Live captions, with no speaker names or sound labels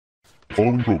The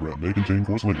following program may contain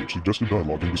coarse language, suggestive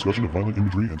dialogue, and discussion of violent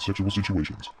imagery and sexual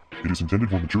situations. It is intended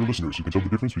for mature listeners who can tell the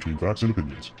difference between facts and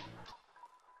opinions.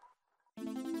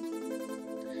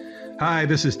 Hi,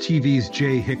 this is TV's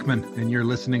Jay Hickman, and you're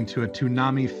listening to a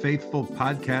Toonami Faithful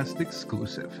podcast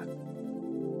exclusive.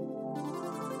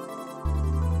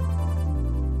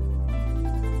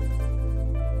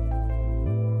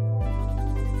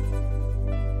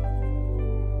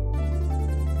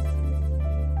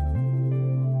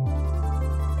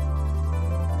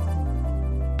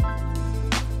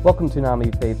 Welcome to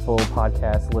Toonami Faithful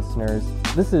podcast listeners.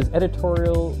 This is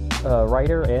editorial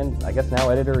writer and I guess now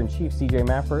editor-in-chief CJ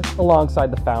Maffris, alongside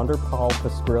the founder Paul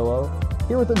Pescrillo,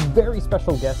 here with a very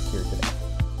special guest here today.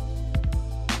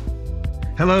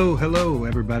 Hello,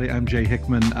 everybody. I'm Jay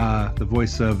Hickman, the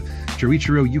voice of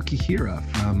Joichiro Yukihira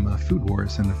from Food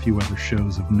Wars and a few other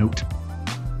shows of note.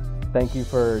 Thank you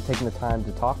for taking the time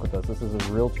to talk with us. This is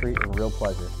a real treat and a real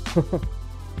pleasure.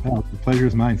 Oh, the pleasure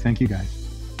is mine. Thank you, guys.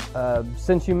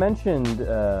 Since you mentioned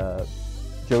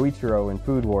Joichiro in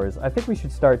Food Wars, I think we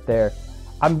should start there.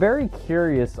 I'm very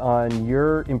curious on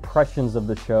your impressions of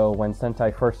the show when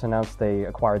Sentai first announced they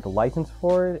acquired the license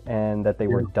for it and that they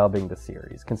were dubbing the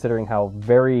series, considering how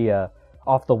very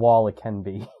off the wall it can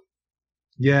be.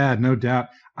 Yeah, no doubt.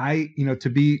 To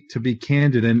be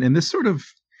candid, and this sort of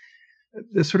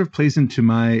plays into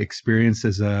my experience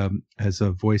as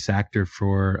a voice actor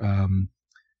for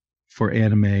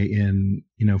anime in,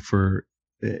 for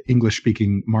English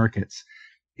speaking markets,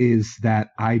 is that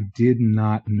I did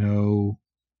not know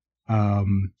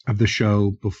of the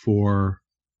show before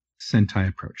Sentai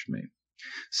approached me.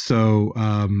 So,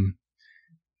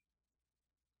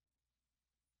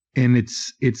 and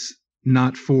it's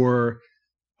not for,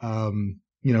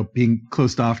 being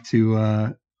closed off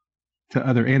to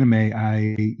other anime.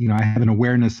 I have an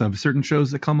awareness of certain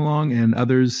shows that come along and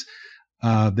others,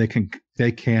 they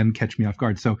can catch me off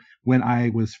guard. So when I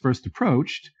was first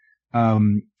approached,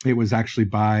 it was actually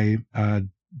by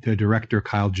the director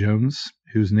Kyle Jones,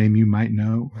 whose name you might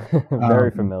know,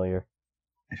 very familiar,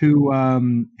 who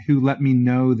let me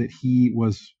know that he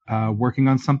was working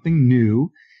on something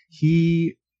new.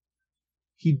 He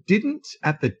didn't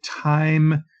at the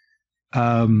time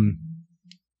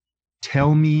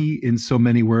tell me in so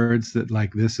many words that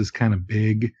like this is kind of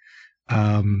big.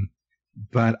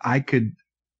 But I could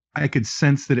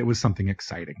sense that it was something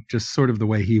exciting, just sort of the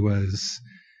way he was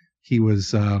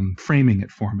framing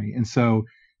it for me. And so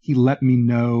he let me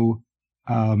know,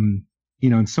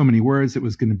 in so many words, it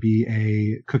was going to be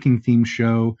a cooking themed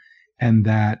show, and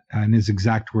that, and his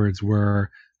exact words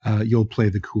were, "You'll play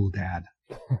the cool dad."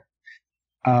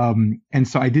 And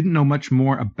so I didn't know much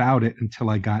more about it until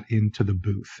I got into the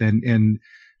booth, and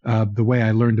the way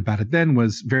I learned about it then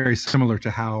was very similar to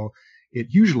how it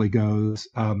usually goes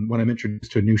when I'm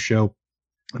introduced to a new show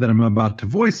that I'm about to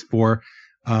voice for,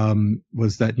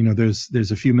 was that,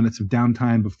 there's a few minutes of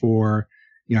downtime before,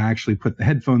 I actually put the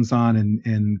headphones on,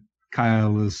 and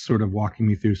Kyle is sort of walking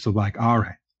me through. So like, all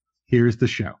right, here's the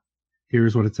show.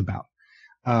 Here's what it's about.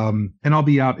 And I'll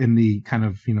be out in the kind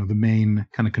of, the main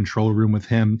kind of control room with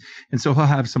him. And so he'll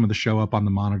have some of the show up on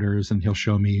the monitors and he'll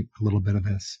show me a little bit of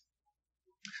this.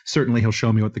 Certainly he'll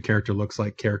show me what the character looks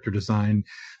like, character design,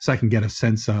 so I can get a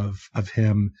sense of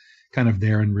him kind of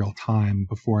there in real time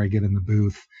before I get in the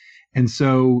booth. And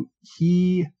so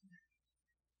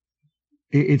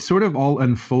it sort of all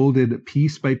unfolded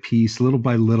piece by piece, little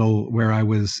by little, where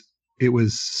it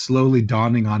was slowly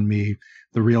dawning on me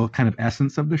the real kind of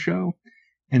essence of the show.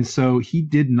 And so he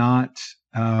did not,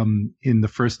 in the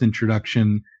first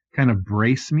introduction, kind of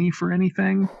brace me for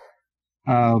anything.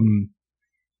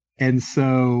 And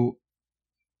so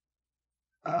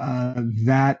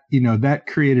that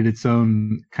created its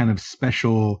own kind of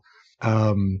special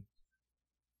kind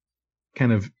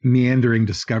of meandering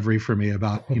discovery for me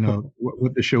about,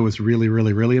 what the show was really,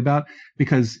 really, really about.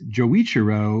 Because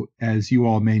Joichiro, as you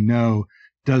all may know,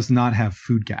 does not have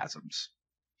foodgasms.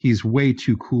 He's way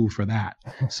too cool for that.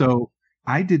 So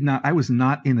I was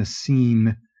not in a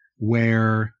scene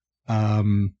where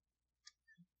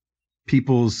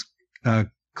people's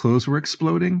clothes were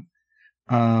exploding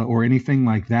or anything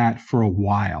like that for a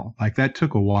while. Like that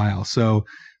took a while. So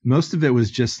most of it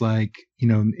was just like,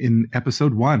 in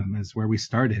episode 1 is where we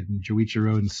started, and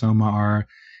Joichiro and Soma are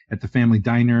at the family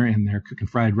diner and they're cooking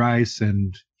fried rice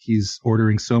and he's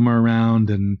ordering Soma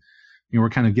around, and we're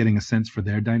kind of getting a sense for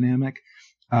their dynamic.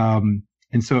 And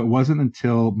so it wasn't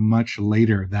until much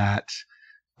later that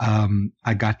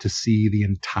I got to see the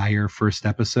entire first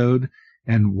episode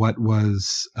and what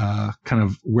was kind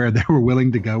of where they were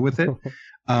willing to go with it.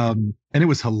 And it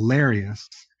was hilarious.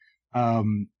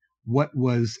 what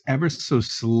was ever so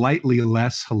slightly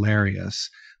less hilarious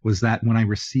was that when I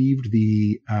received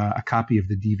a copy of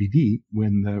the DVD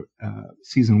when the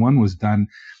season 1 was done,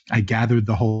 I gathered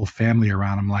the whole family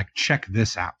around. I'm like, check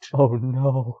this out. Oh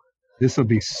no. This will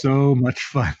be so much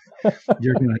fun.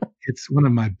 It's one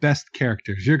of my best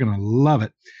characters. You're gonna love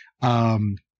it.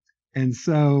 And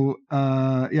so,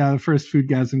 the first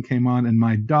Foodgasm came on, and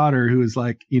my daughter, who was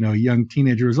like, a young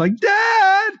teenager, was like,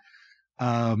 Dad!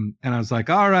 And I was like,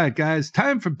 all right, guys,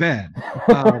 time for bed.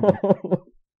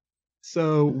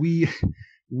 So we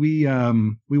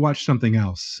watched something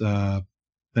else the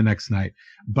next night,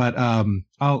 but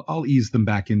I'll ease them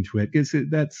back into it because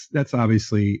that's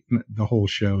obviously the whole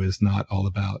show is not all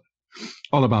about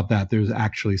that. There's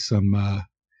actually some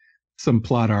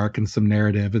plot arc and some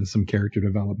narrative and some character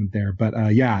development there. But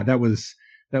that was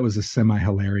a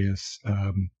semi-hilarious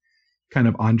kind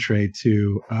of entree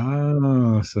to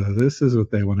so this is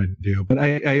what they want to do. But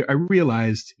I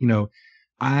realized,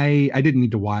 I didn't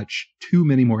need to watch too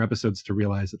many more episodes to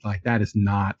realize that like that is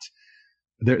not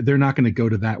they're not going to go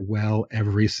to that well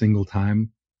every single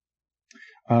time.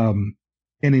 And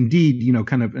indeed,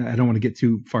 kind of I don't want to get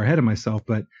too far ahead of myself,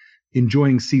 but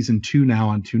enjoying season 2 now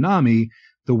on Toonami,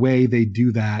 the way they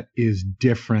do that is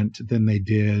different than they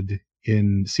did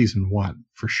in season 1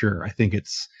 for sure. I think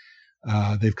it's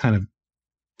they've kind of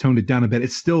toned it down a bit.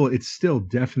 It's still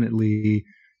definitely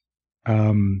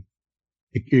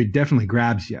it definitely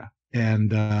grabs you,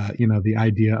 and the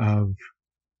idea of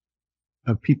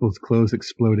people's clothes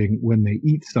exploding when they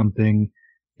eat something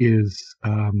is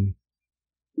a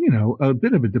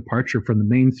bit of a departure from the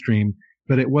mainstream,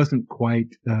 but it wasn't quite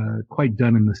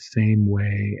done in the same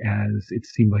way as it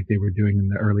seemed like they were doing in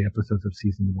the early episodes of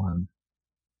season 1.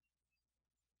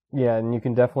 Yeah, and you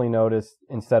can definitely notice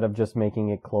instead of just making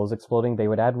it clothes exploding, they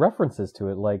would add references to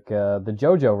it, like the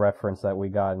JoJo reference that we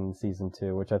got in season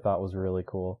 2, which I thought was really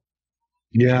cool.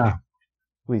 Yeah.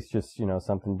 At least just,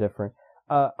 something different.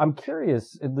 I'm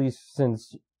curious, at least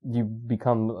since you've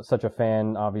become such a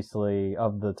fan, obviously,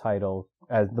 of the title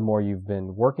as the more you've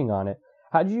been working on it,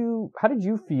 how did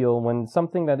you feel when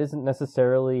something that isn't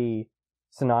necessarily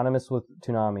synonymous with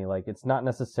Toonami, like it's not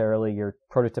necessarily your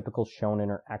prototypical shonen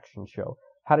or action show,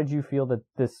 how did you feel that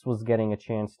this was getting a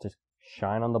chance to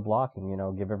shine on the block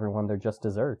and, give everyone their just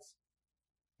desserts?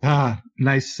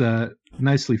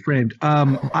 Nicely framed.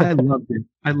 I loved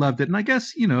it. And I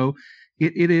guess,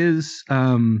 it is,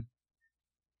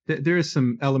 there is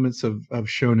some elements of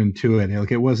shonen to it.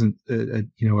 Like it wasn't, a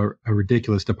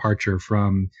ridiculous departure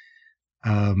from,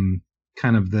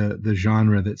 kind of the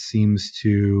genre that seems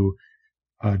to,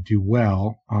 do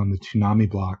well on the Toonami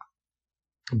block.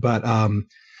 But,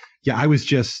 I was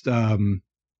just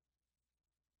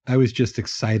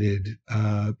excited,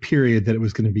 period, that it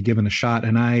was going to be given a shot.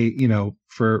 And I,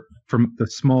 from the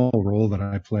small role that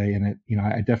I play in it,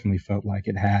 I definitely felt like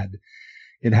it had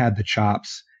the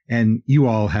chops. And you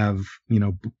all have,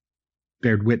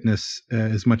 bared witness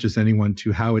as much as anyone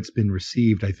to how it's been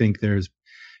received. I think there's,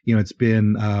 it's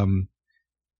been,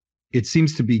 it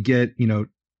seems to be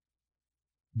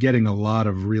getting a lot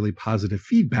of really positive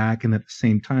feedback. And at the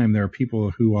same time, there are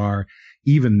people who are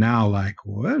even now like,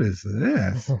 what is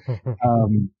this?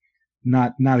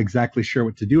 Not exactly sure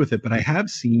what to do with it, but I have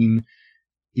seen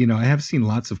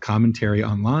lots of commentary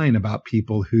online about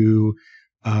people who,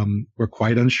 were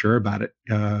quite unsure about it,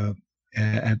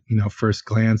 at first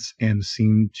glance and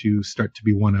seemed to start to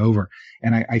be won over.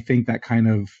 And I think that kind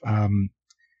of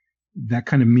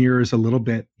mirrors a little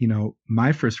bit,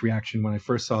 my first reaction when I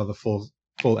first saw the full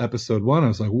episode 1. I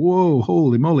was like, whoa,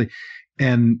 holy moly.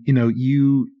 And,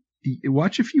 you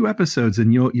watch a few episodes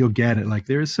and you'll get it. Like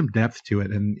there is some depth to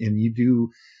it. And you do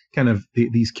kind of,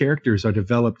 these characters are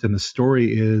developed and the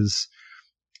story is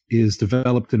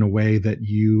developed in a way that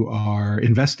you are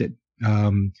invested.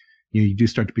 You do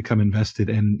start to become invested,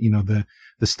 and, the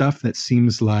stuff that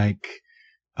seems like,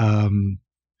 the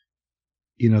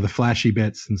flashy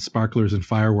bits and sparklers and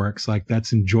fireworks, like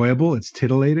that's enjoyable. It's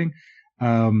titillating.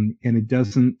 And it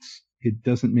doesn't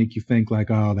make you think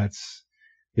like, oh,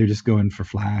 they're just going for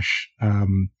flash.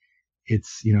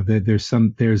 It's,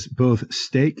 there's both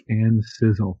steak and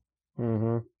sizzle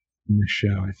in the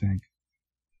show, I think.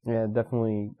 Yeah,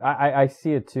 definitely. I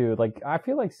see it too. Like, I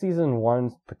feel like season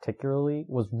 1 particularly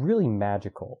was really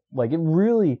magical. Like, it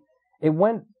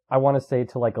went, I want to say,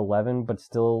 to like 11, but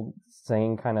still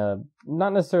saying kind of,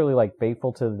 not necessarily like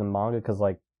faithful to the manga, because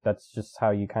like, that's just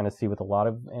how you kind of see with a lot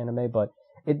of anime, but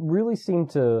it really seemed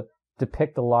to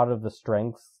depict a lot of the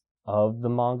strengths of the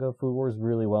manga Food Wars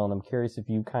really well. And I'm curious if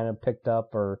you kind of picked up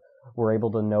or were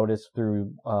able to notice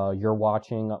through your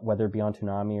watching, whether it be on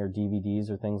Toonami or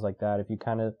DVDs or things like that, if you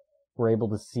kind of were able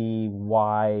to see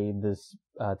why this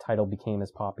title became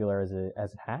as popular as it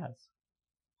has.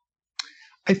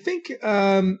 I think,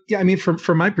 I mean,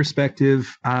 from my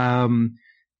perspective,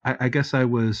 I guess I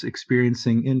was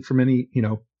experiencing, in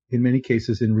many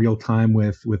cases in real time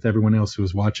with everyone else who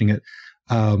was watching it,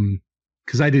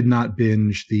 because I did not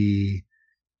binge the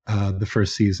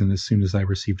first season as soon as I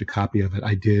received a copy of it.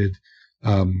 I did,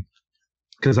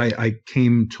 because I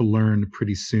came to learn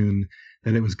pretty soon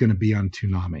that it was going to be on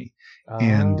Toonami,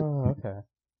 and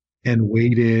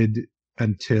waited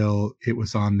until it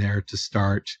was on there to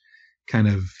start kind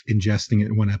of ingesting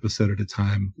it one episode at a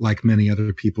time, like many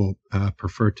other people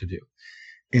prefer to do.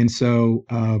 And so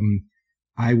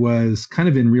I was kind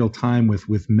of in real time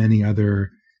with many other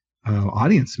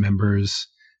audience members,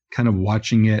 kind of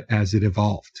watching it as it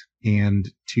evolved. And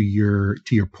to your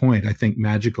point, I think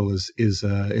magical is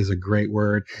a great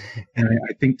word, and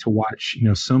I think to watch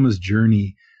Soma's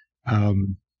journey,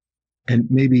 and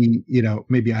maybe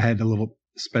I had a little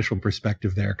special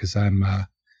perspective there because I'm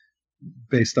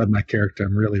based on my character,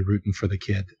 I'm really rooting for the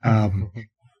kid.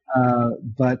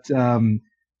 But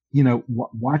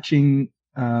watching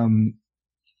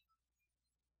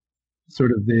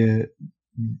sort of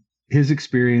his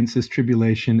experience, his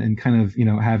tribulation, and kind of,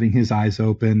 having his eyes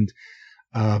opened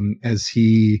as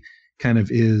he kind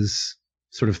of is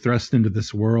sort of thrust into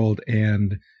this world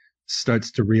and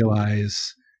starts to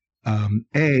realize,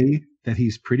 A, that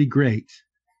he's pretty great,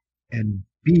 and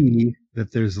B,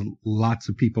 that there's lots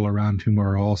of people around whom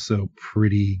are also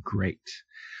pretty great.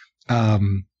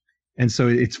 And so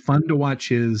it's fun to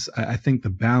watch I think the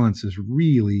balance is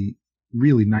really,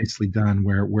 really nicely done,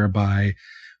 whereby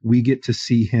we get to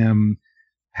see him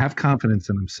have confidence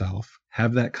in himself,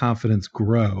 have that confidence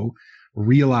grow,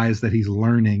 realize that he's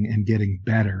learning and getting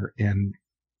better, and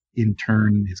in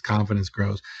turn his confidence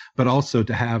grows, but also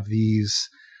to have these,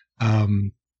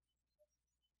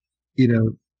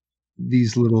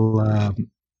 these little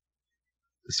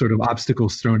sort of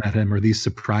obstacles thrown at him, or these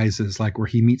surprises, like where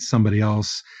he meets somebody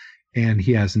else and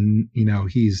he has,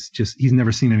 he's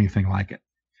never seen anything like it.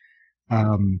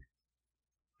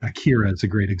 Akira is a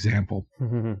great example.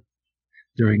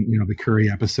 During, the Curry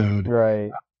episode,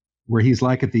 right, where he's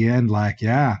like at the end, like,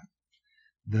 yeah,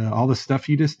 all the stuff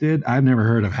you just did, I've never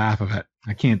heard of half of it.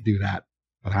 I can't do that,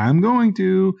 but I'm going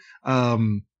to.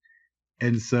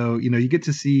 And so, you get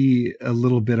to see a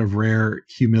little bit of rare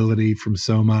humility from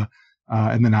Soma.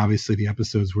 And then obviously the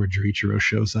episodes where Joichiro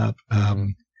shows up,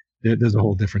 there's a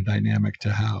whole different dynamic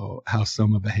to how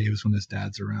Soma behaves when his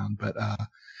dad's around. But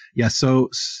so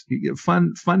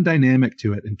fun dynamic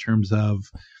to it in terms of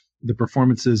the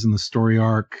performances and the story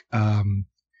arc. And,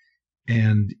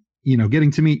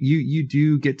 getting to meet, you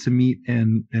do get to meet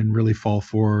and really fall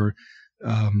for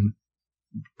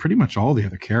pretty much all the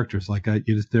other characters. Like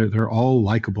they're all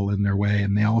likable in their way,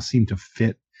 and they all seem to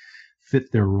fit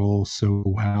their role so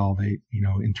well. They,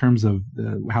 in terms of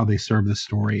how they serve the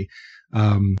story,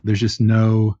 there's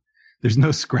no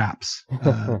scraps,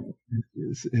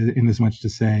 in as much to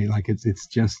say, like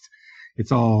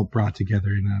it's all brought together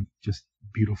in a just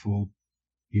beautiful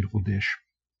dish.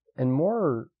 And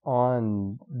more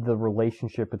on the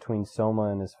relationship between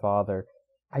Soma and his father,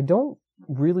 I don't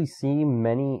really see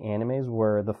many animes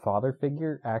where the father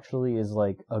figure actually is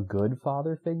like a good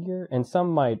father figure. And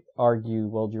some might argue,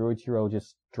 well, Joichiro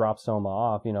just drops Soma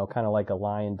off, kind of like a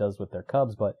lion does with their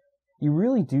cubs. But you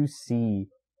really do see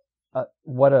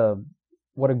what a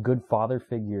good father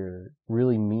figure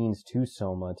really means to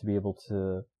Soma to be able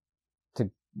to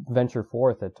venture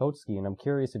forth at Totsuki. And I'm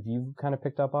curious if you've kind of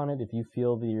picked up on it, if you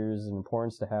feel there's an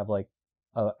importance to have like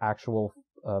a actual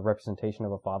representation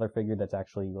of a father figure that's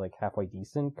actually like halfway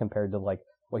decent compared to like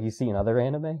what you see in other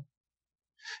anime.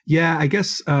 Yeah, I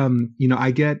guess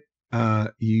I get,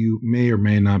 you may or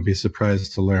may not be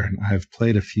surprised to learn I've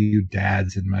played a few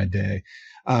dads in my day.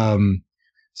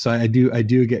 So I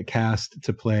do get cast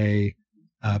to play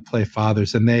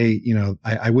fathers, and they,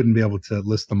 I wouldn't be able to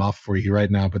list them off for you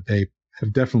right now, but they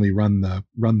have definitely run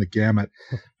the gamut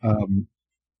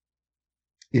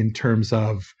in terms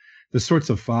of the sorts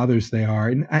of fathers they are.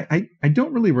 And I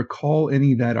don't really recall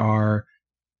any that are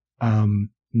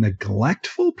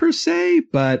neglectful per se,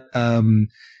 but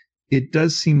it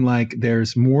does seem like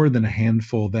there's more than a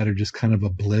handful that are just kind of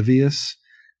oblivious,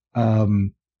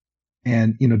 and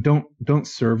don't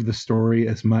serve the story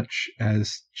as much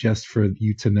as just for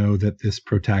you to know that this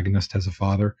protagonist has a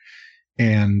father.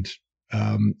 And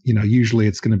usually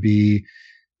it's going to be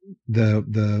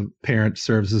the parent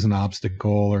serves as an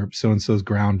obstacle, or so and so's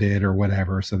grounded or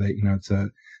whatever, so that it's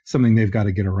something they've got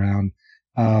to get around.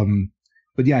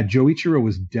 But yeah, Joichiro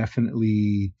was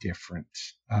definitely different,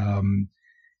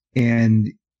 and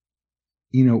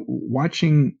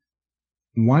watching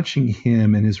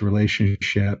him and his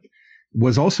relationship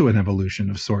was also an evolution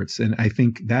of sorts. And I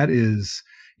think that is,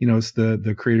 it's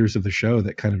the creators of the show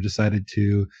that kind of decided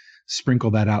to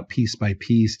sprinkle that out piece by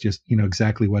piece, just,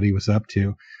 exactly what he was up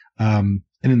to. And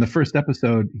in the first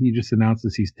episode, he just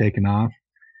announces he's taken off,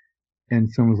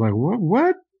 and someone was like,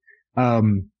 what?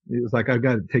 It was like, I've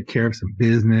got to take care of some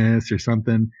business or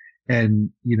something. And,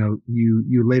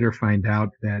 you later find out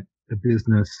that the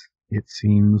business, it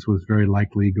seems, was very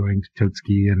likely going to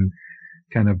Totsuki and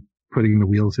kind of putting the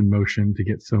wheels in motion to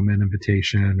get Soma an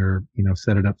invitation, or,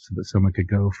 set it up so that Soma could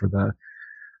go for the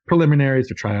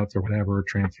preliminaries or tryouts or whatever, or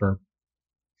transfer.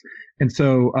 And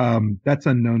so, that's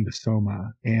unknown to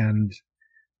Soma. And,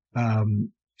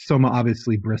 Soma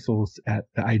obviously bristles at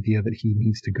the idea that he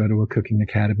needs to go to a cooking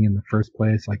academy in the first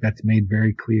place. Like, that's made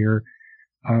very clear.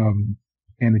 And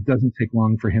it doesn't take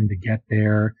long for him to get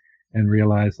there and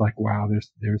realize, like, wow,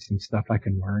 there's some stuff I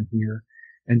can learn here.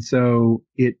 And so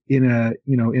in a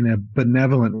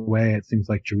benevolent way, it seems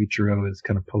like Joichiro is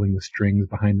kind of pulling the strings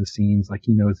behind the scenes. Like,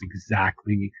 he knows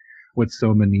exactly what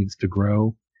Soma needs to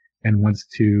grow and wants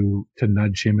to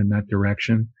nudge him in that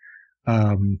direction.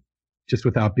 Just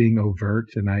without being overt.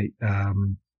 And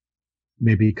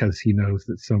maybe because he knows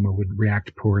that Soma would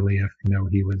react poorly if,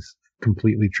 he was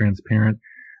completely transparent.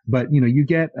 But, you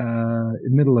get, in the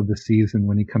middle of the season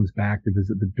when he comes back to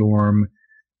visit the dorm,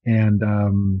 and,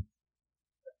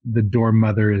 the dorm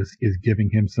mother is giving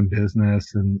him some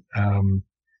business, and,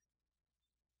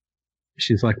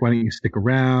 she's like, why don't you stick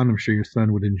around? I'm sure your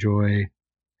son would enjoy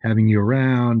having you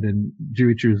around. And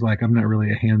Joichiro's like, I'm not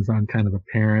really a hands-on kind of a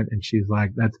parent. And she's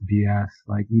like, that's BS.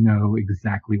 Like, you know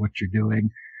exactly what you're doing.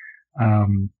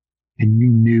 And you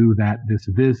knew that this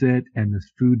visit and this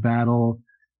food battle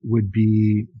would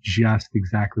be just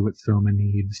exactly what Soma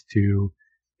needs to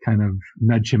kind of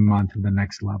nudge him onto the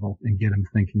next level and get him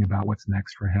thinking about what's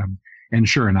next for him. And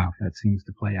sure enough, that seems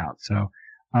to play out. So,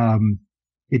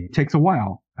 it takes a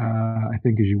while, I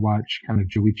think, as you watch kind of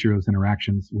Joichiro's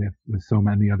interactions with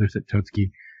Soma and the others at Totsuki,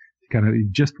 kind of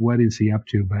just what is he up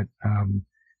to. But,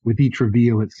 with each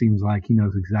reveal, it seems like he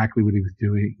knows exactly what he was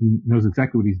doing. He knows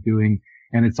exactly what he's doing,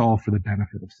 and it's all for the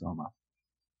benefit of Soma.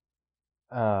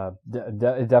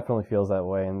 It definitely feels that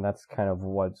way, and that's kind of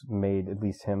what's made at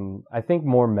least him, I think,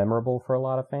 more memorable for a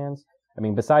lot of fans. I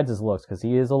mean, besides his looks, because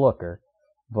he is a looker.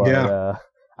 But yeah,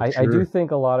 I do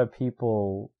think a lot of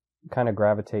people kind of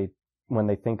gravitate when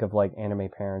they think of like anime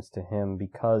parents to him,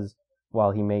 because while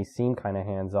he may seem kind of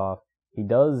hands off, he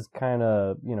does kind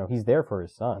of, he's there for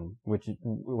his son, which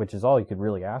is all you could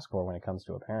really ask for when it comes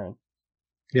to a parent.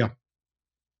 Yeah.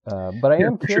 But I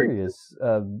am curious,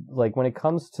 like when it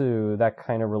comes to that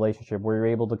kind of relationship, were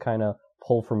you able to kind of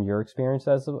pull from your experience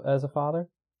as a father?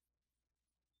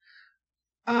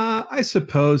 I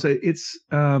suppose it's,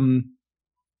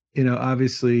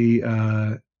 obviously,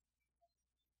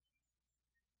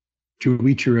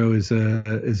 Joichiro is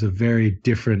a very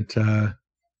different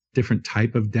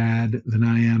type of dad than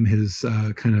I am. His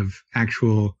kind of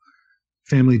actual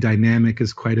family dynamic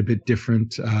is quite a bit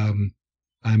different.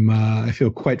 I feel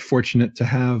quite fortunate to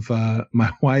have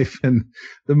my wife and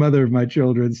the mother of my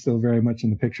children still very much in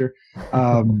the picture.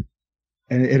 And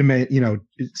it may,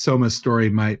 Soma's story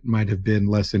might have been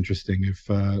less interesting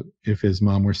if his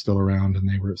mom were still around and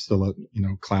they were still a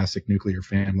classic nuclear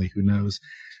family. Who knows?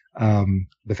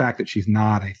 The fact that she's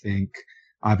not, I think,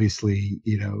 obviously,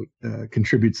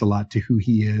 contributes a lot to who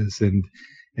he is and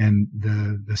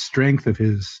the strength of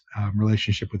his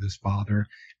relationship with his father,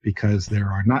 because there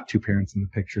are not two parents in the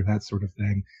picture, that sort of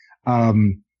thing. I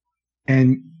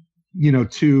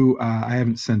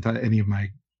haven't sent any of my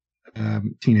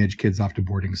teenage kids off to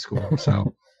boarding school,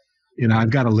 so I've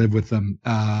got to live with them,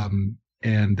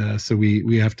 and so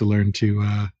we have to learn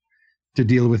to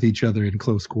deal with each other in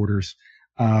close quarters.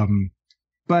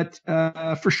 But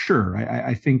for sure,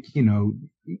 I think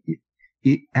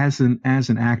as an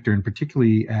actor, and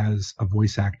particularly as a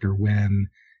voice actor, when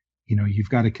you've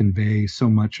got to convey so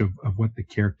much of what the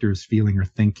character is feeling or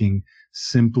thinking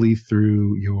simply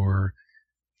through your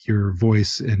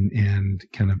voice and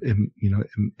kind of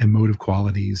emotive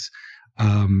qualities.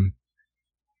 There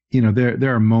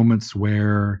are moments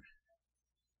where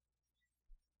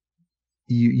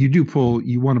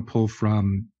you want to pull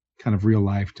from kind of real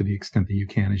life to the extent that you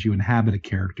can, as you inhabit a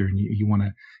character, and you want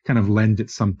to kind of lend it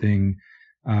something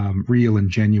real and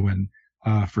genuine,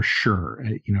 for sure.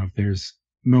 If there's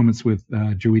moments with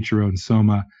Joichiro and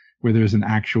Soma where there's an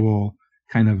actual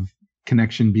kind of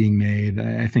connection being made,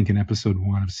 I think in episode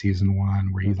 1 of season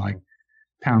 1, where he like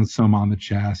pounds Soma on the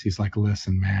chest, he's like,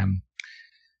 listen, man,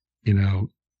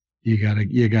 you gotta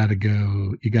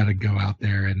go out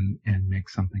there and make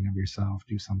something of yourself,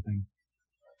 do something.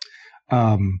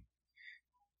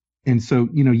 And so,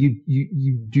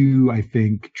 you do, I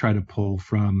think, try to pull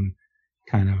from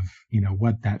kind of,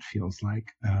 what that feels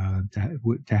like,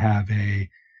 to have a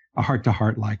heart to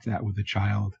heart like that with a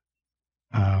child,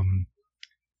 to,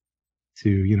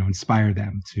 inspire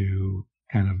them to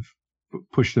kind of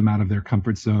push them out of their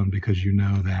comfort zone, because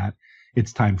that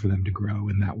it's time for them to grow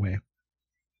in that way.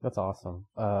 That's awesome.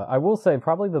 I will say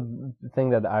probably the thing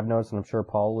that I've noticed, and I'm sure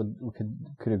Paul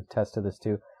could attest to this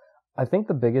too. I think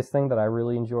the biggest thing that I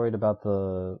really enjoyed about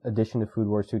the addition to Food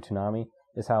Wars to Toonami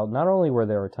is how not only were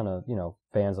there a ton of,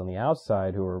 fans on the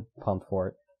outside who were pumped for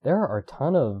it, there are a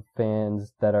ton of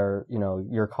fans that are,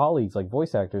 your colleagues, like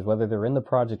voice actors, whether they're in the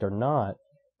project or not,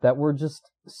 that were just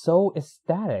so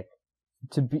ecstatic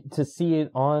to see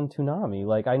it on Toonami.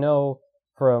 Like, I know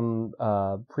from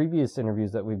previous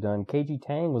interviews that we've done, KG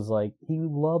Tang was like, he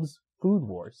loves Food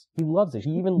Wars. He loves it.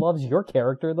 He even loves your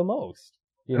character the most.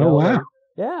 Oh, wow. Like,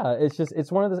 yeah,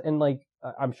 it's one of the, and like,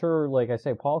 I'm sure, like I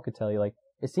say, Paul could tell you, like,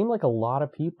 it seemed like a lot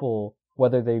of people,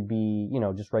 whether they be,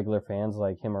 just regular fans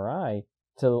like him or I,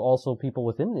 to also people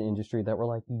within the industry that were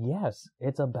like, yes,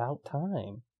 it's about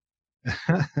time.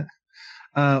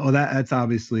 Well, that's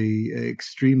obviously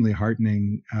extremely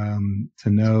heartening, to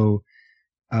know.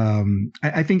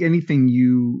 I think anytime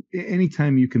you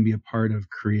can be a part of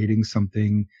creating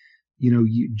something,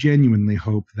 you genuinely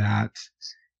hope that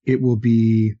it will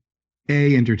be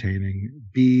A, entertaining,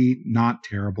 B, not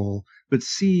terrible, but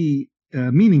C,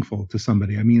 meaningful to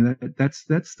somebody. I mean, that's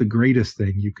the greatest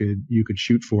thing you could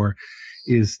shoot for,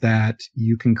 is that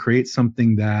you can create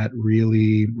something that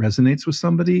really resonates with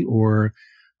somebody, or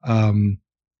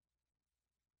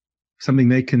something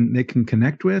they can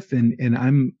connect with. And it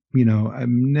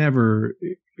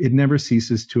never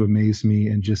ceases to amaze me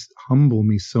and just humble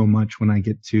me so much when I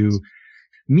get to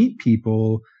meet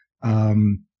people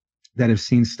that have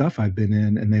seen stuff I've been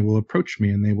in, and they will approach me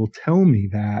and they will tell me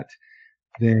that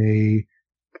they,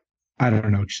 I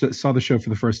don't know, saw the show for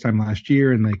the first time last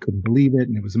year and they couldn't believe it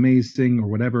and it was amazing, or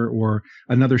whatever, or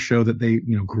another show that they,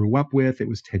 grew up with, it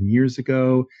was 10 years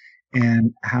ago,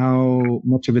 and how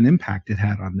much of an impact it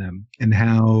had on them, and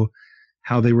how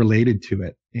they related to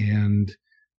it. And,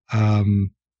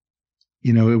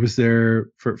 it was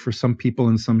for some people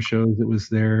in some shows, it was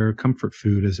their comfort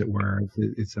food, as it were.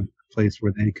 It's a place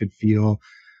where they could feel,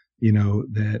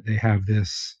 that they have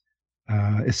this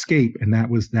escape, and that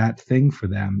was that thing for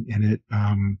them. And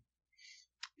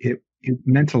it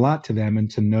meant a lot to them, and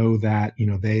to know that,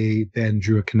 they then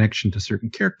drew a connection to certain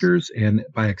characters, and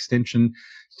by extension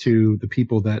to the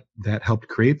people that helped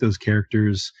create those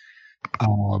characters.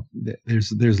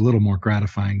 There's a little more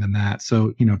gratifying than that.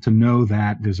 So, to know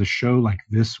that there's a show like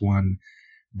this one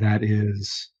that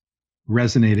is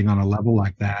resonating on a level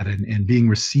like that, and being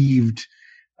received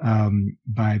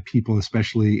by people,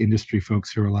 especially industry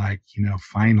folks, who are like,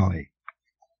 finally,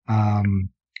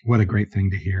 what a great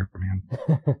thing to hear, man.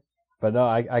 But no,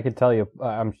 I could tell you,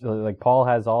 I'm sure, like, Paul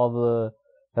has all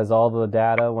the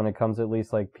data when it comes to, at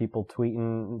least, like, people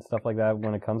tweeting and stuff like that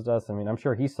when it comes to us. I mean, I'm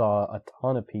sure he saw a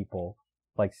ton of people,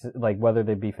 like whether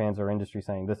they be fans or industry,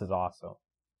 saying this is awesome.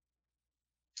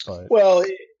 But, well,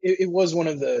 it was one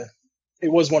of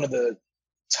the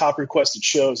top requested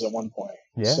shows at one point.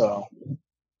 Yeah. So.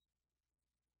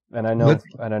 And I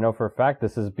know for a fact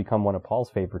this has become one of Paul's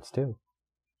favorites too.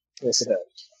 Yes, it has.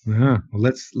 Yeah.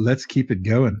 Well, let's keep it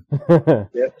going.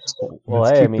 Yep. Well,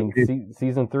 hey, I mean,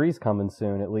 season 3's coming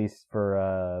soon, at least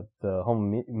for the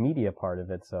home media part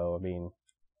of it. So, I mean,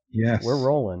 yes, we're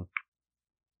rolling.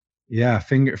 Yeah,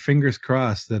 fingers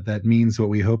crossed that means what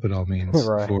we hope it all means.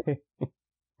 Right.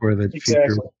 for the future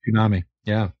of Toonami.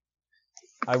 Yeah.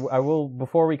 I will,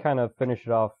 before we kind of finish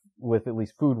it off with at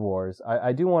least Food Wars,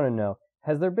 I do want to know,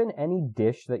 has there been any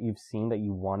dish that you've seen that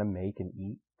you want to make and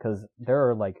eat? Because there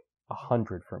are like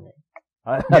 100 for me.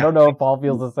 I don't know if Paul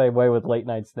feels the same way with late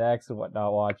night snacks and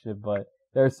whatnot watching it, but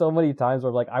there are so many times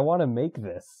where I'm like, I want to make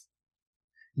this.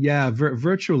 Yeah,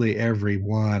 virtually every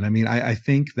one. I mean, I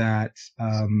think that,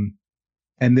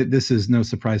 and this is no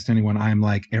surprise to anyone, I'm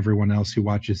like everyone else who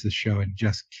watches this show and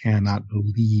just cannot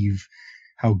believe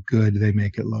how good they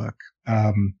make it look.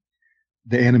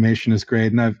 The animation is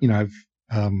great, and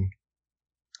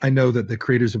I know that the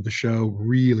creators of the show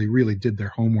really, really did their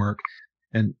homework,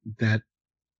 and that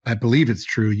I believe it's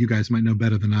true. You guys might know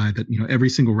better than I that, every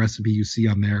single recipe you see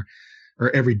on there, or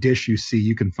every dish you see,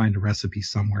 you can find a recipe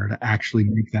somewhere to actually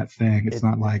make that thing. It's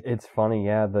not like it's funny,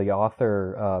 yeah. The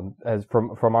author, as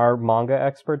from our manga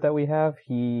expert that we have,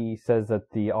 he says that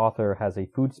the author has a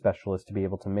food specialist to be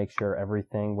able to make sure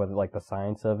everything, whether like the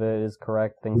science of it is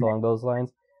correct, things along those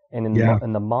lines. And in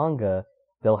the manga,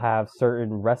 they'll have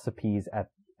certain recipes at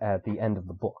the end of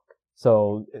the book.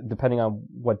 So depending on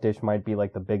what dish might be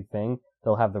like the big thing,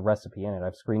 they'll have the recipe in it.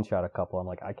 I've screenshot a couple. I'm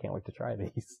like, I can't wait to try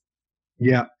these.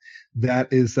 Yeah, that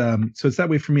is, so it's that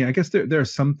way for me. I guess there are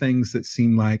some things that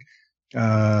seem like,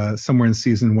 somewhere in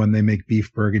season 1, they make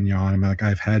beef bourguignon. I'm like,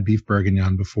 I've had beef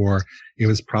bourguignon before. It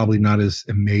was probably not as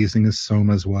amazing as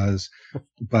Soma's was,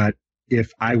 but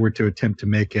if I were to attempt to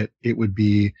make it, it would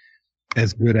be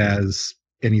as good as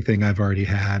anything I've already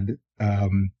had.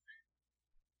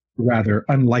 Rather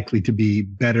unlikely to be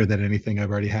better than anything I've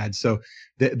already had. So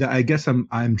I guess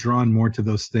I'm drawn more to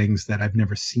those things that I've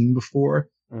never seen before,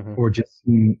 or just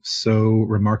seem so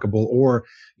remarkable, or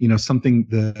something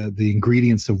the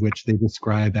ingredients of which they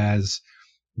describe as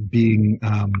being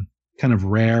kind of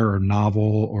rare or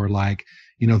novel, or like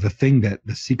the thing that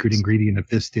the secret ingredient of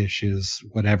this dish is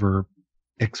whatever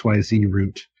XYZ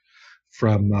root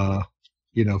from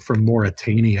from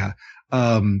Mauritania.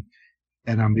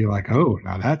 And I'll be like, oh,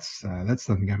 now that's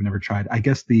something I've never tried. I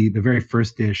guess the very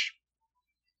first dish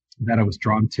that I was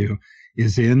drawn to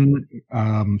is in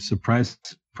surprise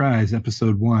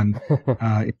episode 1.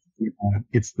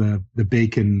 It's the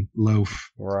bacon loaf,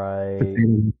 right?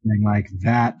 Thing like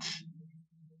that.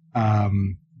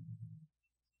 The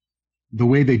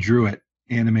way they drew it,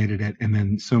 animated it, and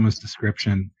then Soma's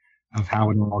description of how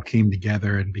it all came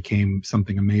together and became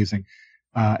something amazing.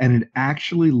 And it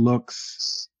actually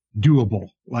looks doable.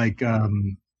 Like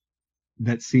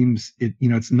that seems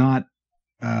it's not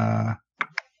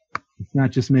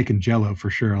just making Jello for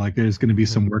sure. Like there's going to be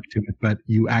some work to it, but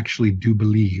you actually do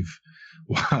believe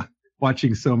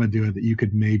watching Soma do it that you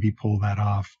could maybe pull that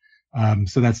off.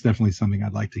 So that's definitely something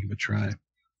I'd like to give a try.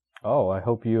 Oh, I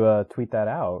hope you tweet that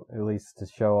out, at least to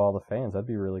show all the fans. That'd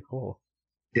be really cool.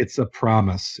 It's a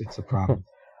promise.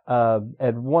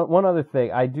 And one other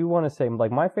thing, I do want to say,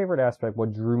 like, my favorite aspect,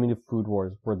 what drew me to Food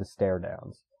Wars, were the stare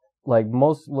downs. The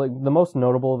most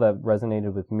notable that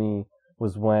resonated with me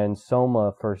was when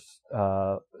Soma first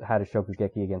had a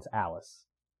Shokugeki against Alice.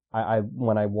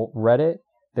 When I read it,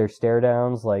 their stare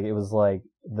downs, like, it was like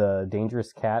the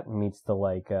dangerous cat meets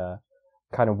the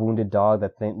kind of wounded dog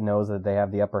that knows that they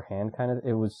have the upper hand. Kind of,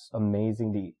 it was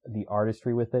amazing, the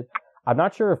artistry with it. I'm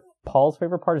not sure if Paul's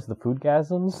favorite part is the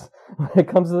foodgasms when it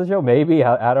comes to the show. Maybe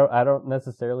I don't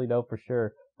necessarily know for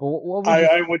sure. But what would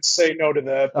I would say no to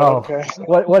that. But okay.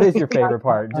 What is your favorite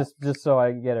part? Just so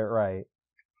I get it right.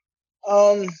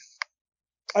 I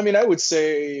mean, I would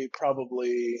say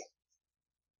probably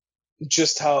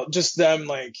just them,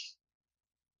 like,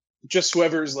 just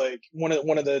whoever's like one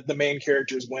of the main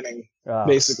characters winning.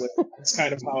 Basically, it's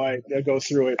kind of how I go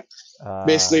through it.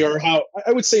 Basically, or how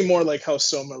I would say more like how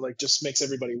Soma like just makes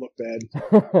everybody look bad.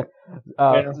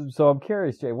 So I'm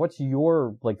curious, Jay, what's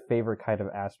your favorite kind of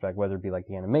aspect? Whether it be like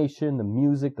the animation, the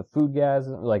music, the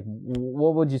foodgasm, like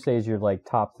what would you say is your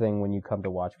top thing when you come to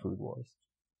watch Food Wars?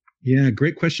 Yeah,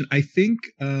 great question. I think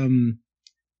that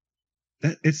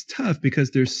it's tough because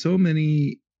there's so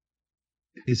many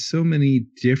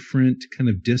different kind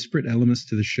of disparate elements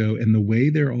to the show, and the way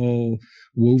they're all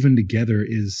woven together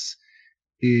is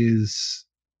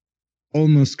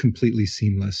almost completely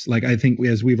seamless. Like, I think,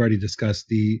 as we've already discussed,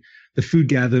 the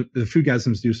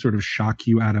foodgasms do sort of shock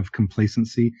you out of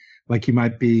complacency. Like, you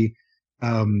might be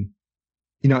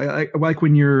like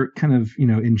when you're kind of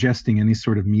ingesting any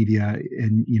sort of media,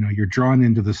 and you're drawn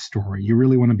into the story. You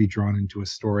really want to be drawn into a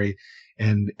story,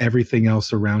 and everything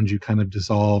else around you kind of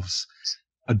dissolves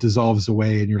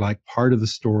away, and you're like part of the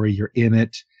story. You're in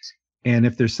it, and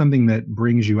if there's something that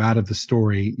brings you out of the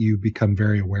story, you become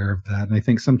very aware of that. And I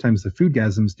think sometimes the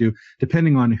foodgasms do,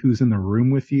 depending on who's in the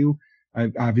room with you.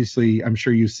 I'm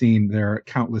sure you've seen there are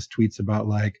countless tweets about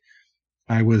like,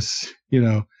 I was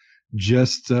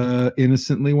just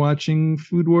innocently watching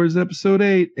Food Wars episode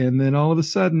 8, and then all of a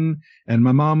sudden, and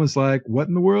my mom was like, "What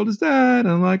in the world is that?" And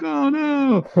I'm like, "Oh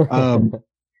no."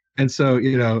 And so,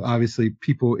 obviously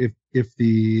people, if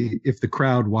the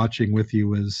crowd watching with you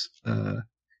was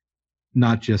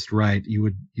not just right, you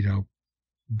would,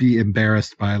 be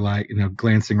embarrassed by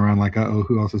glancing around like, "Uh-oh,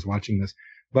 who else is watching this?"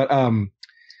 But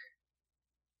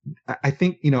I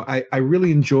think, I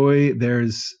really enjoy,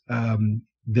 there's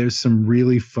some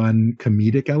really fun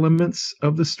comedic elements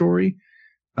of the story.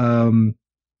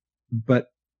 But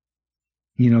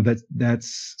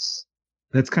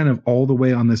that's kind of all the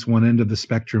way on this one end of the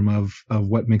spectrum of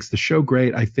what makes the show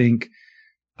great. I think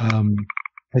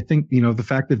I think, the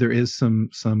fact that there is some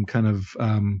kind of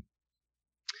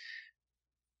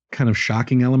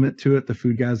shocking element to it, the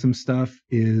foodgasm stuff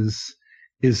is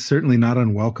certainly not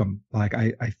unwelcome. Like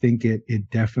I think it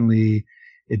definitely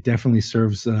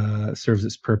serves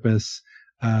its purpose.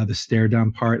 The stare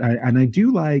down part, and I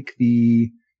do like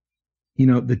the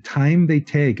time they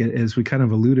take, as we kind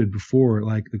of alluded before.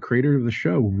 Like the creator of the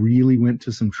show really went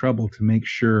to some trouble to make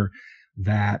sure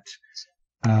that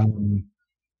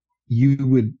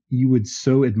you would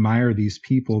so admire these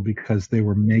people because they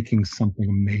were making something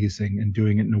amazing and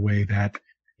doing it in a way that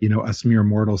us mere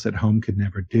mortals at home could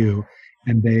never do.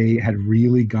 And they had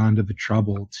really gone to the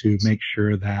trouble to make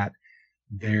sure that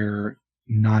they're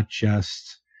not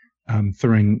just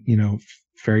throwing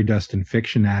fairy dust and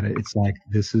fiction at it. It's like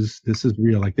this is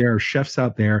real. Like there are chefs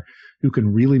out there who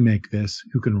can really make this,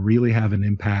 who can really have an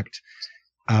impact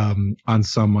on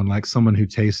someone. Like someone who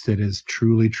tastes it is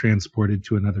truly transported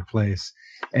to another place,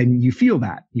 and you feel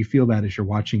that as you're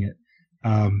watching it.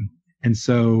 And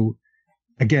so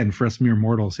again, for us mere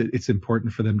mortals, it's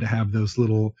important for them to have those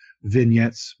little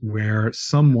vignettes where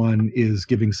someone is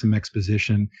giving some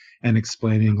exposition and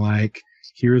explaining, like,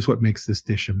 here's what makes this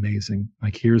dish amazing.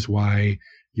 Like, here's why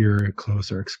your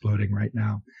clothes are exploding right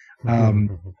now. And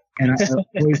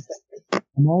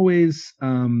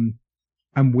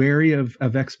I'm wary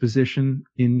of exposition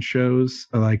in shows.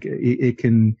 Like it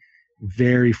can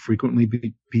very frequently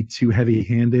be too heavy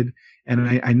handed.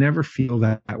 And I never feel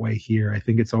that way here. I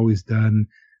think it's always done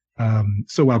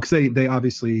so well, because they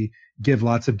obviously give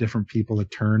lots of different people a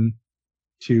turn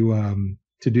to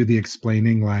do the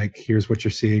explaining, like, here's what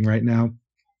you're seeing right now.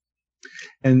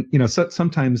 And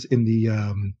sometimes in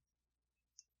the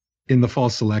fall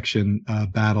selection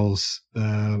battles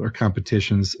or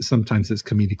competitions, sometimes it's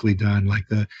comedically done. Like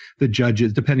the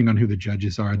judges, depending on who the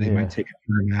judges are, they might take a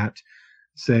turn at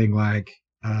saying, like,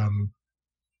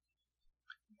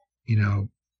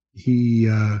 he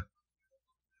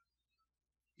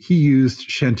used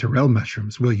chanterelle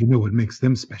mushrooms. Well, you know what makes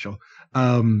them special.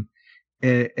 And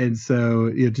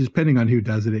so, depending on who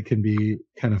does it, it can be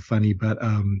kind of funny. But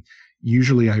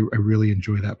usually I really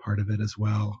enjoy that part of it as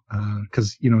well,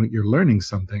 because you're learning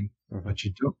something, but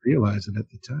you don't realize it at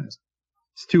the time.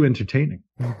 It's too entertaining.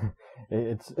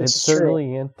 It's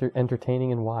certainly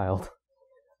entertaining and wild.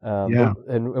 Yeah,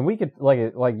 and we could, like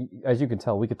as you can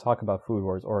tell, we could talk about Food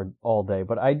Wars all day.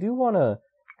 But I do want to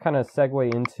kind of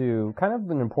segue into kind of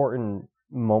an important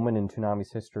moment in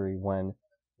Toonami's history when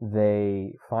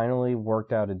they finally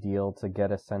worked out a deal to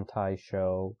get a Sentai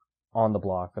show on the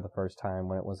block for the first time,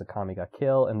 when it was Akame ga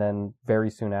Kill, and then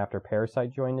very soon after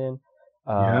Parasite joined in.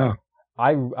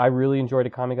 I really enjoyed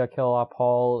Akame ga Kill a lot.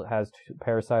 Paul has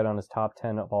Parasite on his top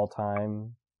 10 of all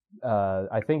time.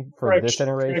 I think for this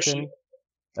iteration,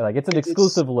 like, it's an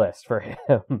exclusive list for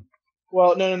him.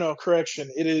 Well, no, correction.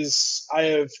 It is. I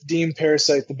have deemed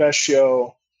Parasite the best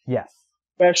show. Yes.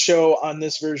 Best show on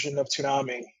this version of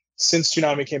Toonami since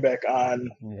Toonami came back on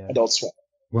Adult Swim.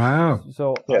 Wow.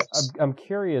 So yes. I'm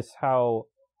curious how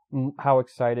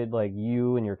excited, like,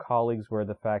 you and your colleagues were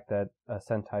the fact that a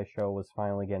Sentai show was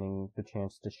finally getting the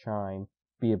chance to shine,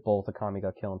 be it both Akame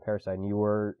ga Kill and Parasite, and you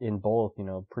were in both,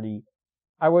 pretty,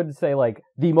 I wouldn't say like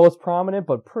the most prominent,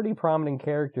 but pretty prominent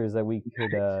characters that we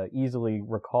could easily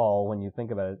recall when you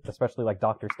think about it, especially like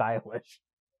Dr. Stylish.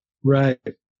 Right.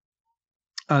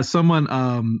 Someone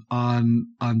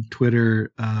on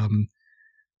Twitter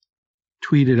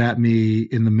tweeted at me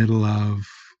in the middle of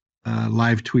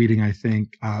live tweeting, I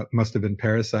think, must have been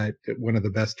Parasite, one of the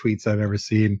best tweets I've ever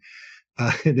seen.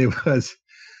 And it was,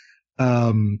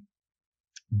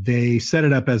 they set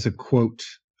it up as a quote,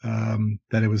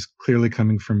 that it was clearly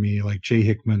coming from me, like Jay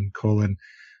Hickman, :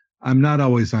 I'm not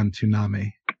always on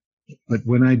Toonami, but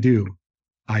when I do,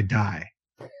 I die.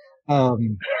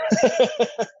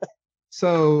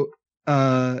 So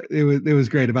it was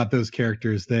great about those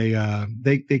characters. They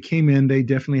came in, they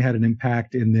definitely had an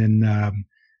impact, and then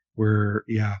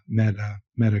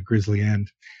met a grisly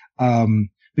end. But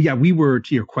yeah, we were,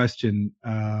 to your question,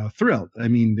 thrilled. I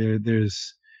mean,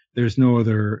 there's no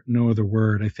other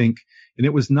word, I think. And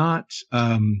it was not,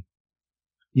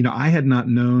 I had not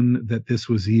known that this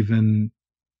was even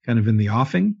kind of in the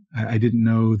offing. I didn't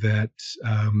know that,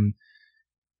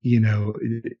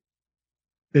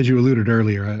 as you alluded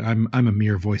earlier, I'm a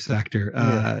mere voice actor.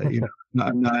 I'm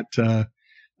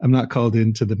not called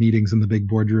into the meetings in the big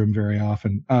boardroom very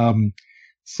often.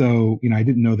 So, I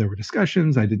didn't know there were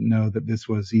discussions. I didn't know that this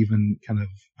was even kind of,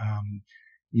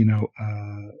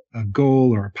 a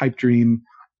goal or a pipe dream.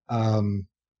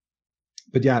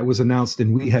 But yeah, it was announced,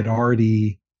 and we had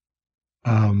already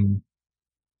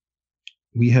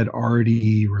we had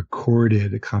already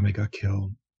recorded Akame Got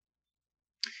Killed.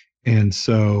 And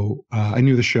so I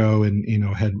knew the show and,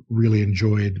 had really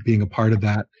enjoyed being a part of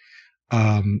that.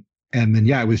 And then,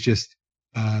 it was just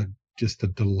a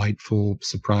delightful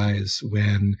surprise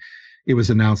when it was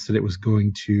announced that it was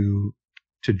going to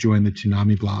join the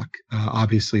Toonami block.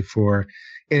 Obviously, for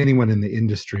anyone in the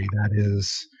industry, that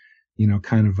is,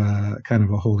 kind of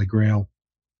a holy grail.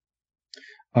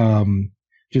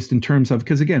 Just in terms of,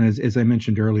 because again, as I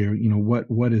mentioned earlier,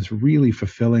 what is really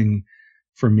fulfilling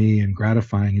for me and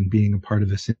gratifying in being a part of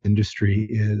this industry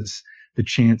is the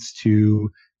chance to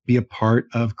be a part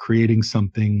of creating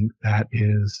something that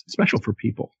is special for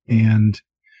people, and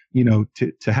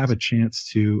to have a chance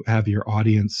to have your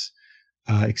audience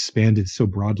expanded so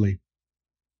broadly,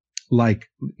 like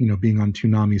being on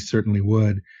Toonami certainly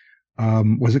would,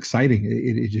 was exciting.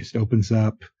 It just opens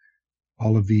up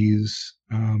all of these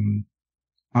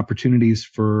opportunities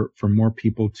for more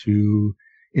people to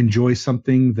enjoy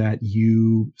something that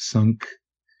you sunk,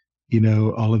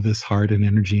 all of this heart and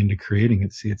energy into creating.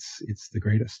 It's the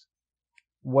greatest.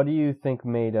 What do you think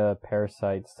made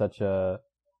Parasite such a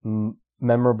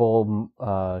memorable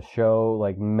show?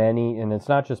 Like many, and it's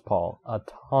not just Paul, a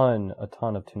ton of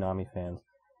Toonami fans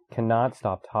cannot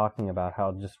stop talking about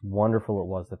how just wonderful it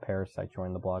was that Parasite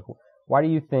joined the blog. Why do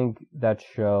you think that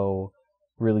show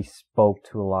really spoke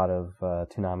to a lot of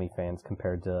Toonami fans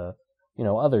compared to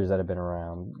others that have been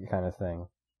around, kind of thing?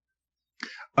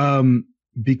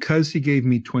 Because he gave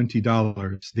me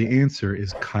 $20, the answer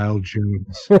is Kyle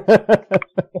Jones.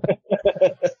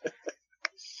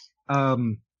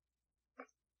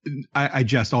 I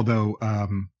jest, although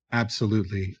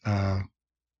absolutely,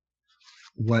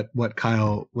 what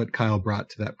Kyle brought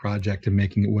to that project and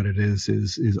making it what it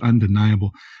is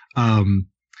undeniable.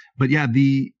 But yeah,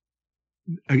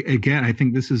 again, I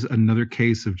think this is another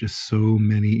case of just so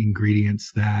many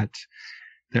ingredients that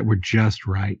were just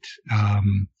right,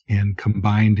 and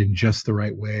combined in just the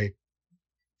right way.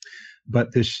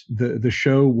 But the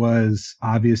show was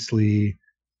obviously,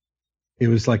 it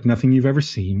was like nothing you've ever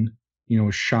seen. It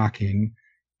was shocking.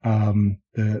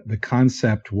 The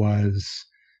concept was,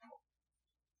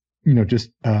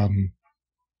 just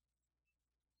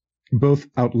both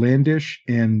outlandish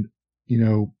and,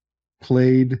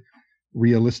 played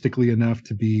realistically enough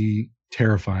to be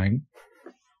terrifying.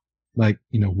 Like,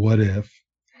 what if?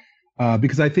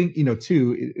 Because I think,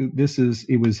 too,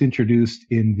 it was introduced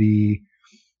in the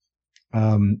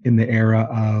era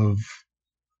of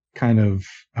kind of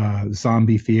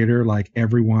zombie theater. Like,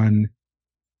 everyone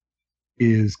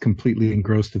is completely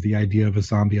engrossed with the idea of a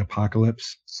zombie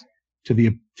apocalypse, to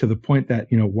the point that,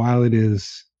 while it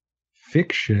is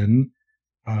fiction,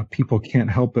 people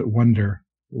can't help but wonder,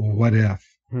 what if?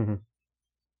 Mm-hmm.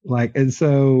 Like, and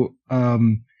so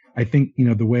I think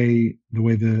the way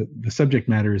the subject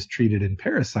matter is treated in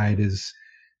Parasite is,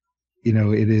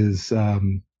 it is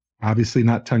obviously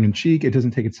not tongue in cheek. It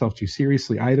doesn't take itself too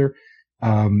seriously either,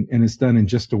 and it's done in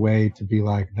just a way to be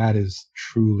like, that is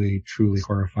truly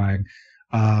horrifying.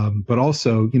 But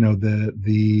also,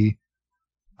 the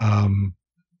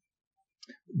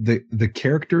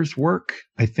characters work.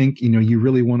 I think you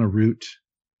really want to root.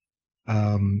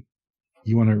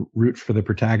 You want to root for the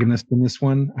protagonist in this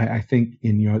one. I think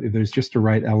there's just a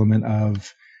right element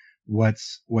of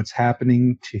what's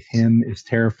happening to him is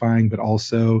terrifying, but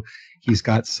also he's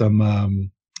got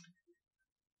some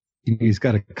he's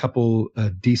got a couple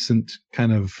decent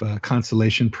kind of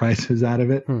consolation prizes out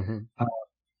of it. Mm-hmm.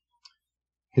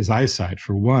 His eyesight,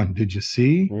 for one. Did you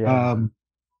see? Yeah.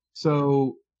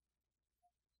 So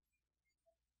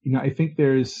I think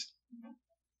the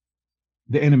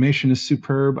animation is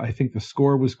superb. I think the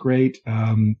score was great.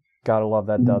 Gotta love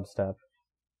that dubstep.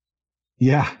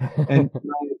 Yeah, and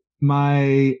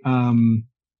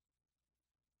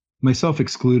myself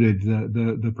excluded,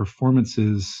 the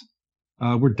performances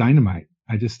were dynamite.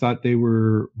 I just thought they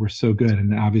were so good,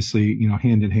 and obviously,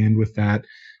 hand in hand with that,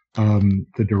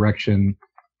 the direction.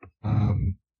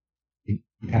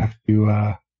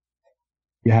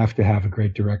 You have to have a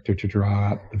great director to draw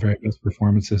out the very best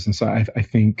performances, and so I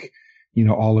think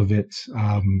all of it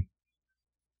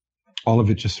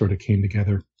just sort of came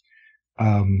together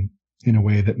in a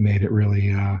way that made it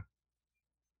really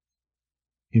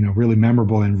really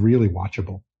memorable and really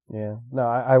watchable. Yeah, no,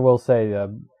 I will say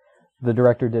the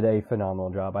director did a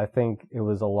phenomenal job. I think it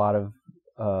was a lot of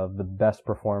the best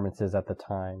performances at the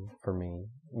time for me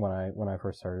when I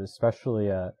first started, especially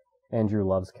Andrew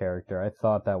Love's character. I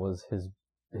thought that was his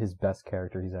best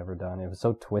character he's ever done. It was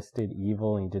so twisted,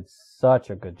 evil, and he did such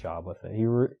a good job with it. He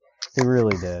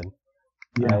really did.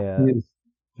 Yeah, he is.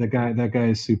 That guy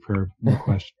is superb, no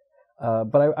question.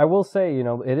 But I will say,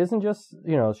 it isn't just,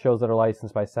 shows that are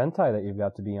licensed by Sentai that you've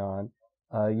got to be on.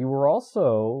 You were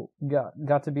also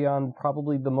got to be on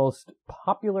probably the most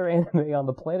popular anime on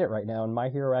the planet right now in My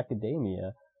Hero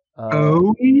Academia.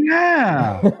 Oh,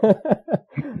 yeah.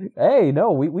 Hey,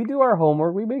 no, we do our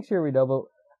homework. We make sure we know,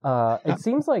 but it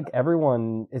seems like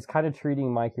everyone is kind of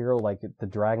treating My Hero like the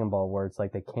Dragon Ball, where it's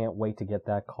like they can't wait to get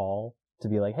that call to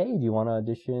be like, hey, do you want to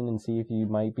audition and see if you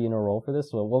might be in a role for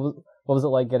this? Well, what was it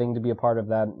like getting to be a part of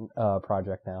that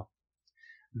project now?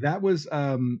 That was,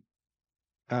 in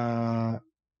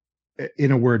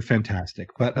a word, fantastic.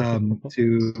 But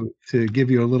to give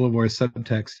you a little more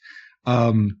subtext,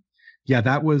 yeah,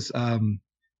 that was a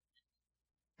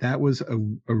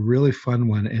really fun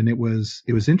one, and it was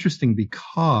interesting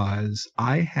because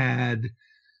I had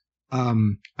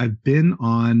I've been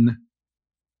on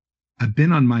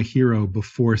My Hero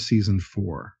before season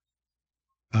 4.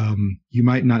 You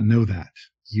might not know that.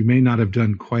 You may not have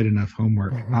done quite enough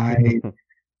homework. I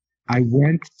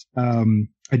went,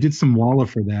 I did some Walla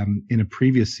for them in a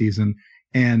previous season,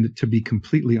 and to be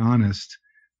completely honest,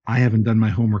 I haven't done my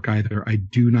homework either. I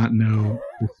do not know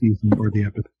the season or the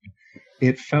episode.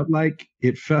 It felt,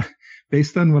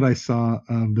 based on what I saw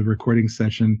of the recording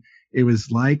session, it was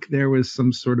like there was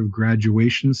some sort of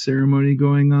graduation ceremony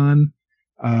going on.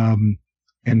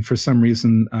 And for some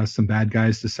reason, some bad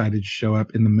guys decided to show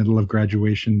up in the middle of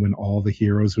graduation when all the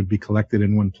heroes would be collected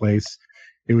in one place.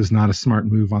 It was not a smart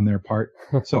move on their part.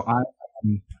 So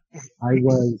I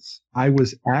was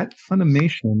at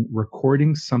Funimation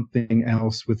recording something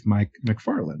else with Mike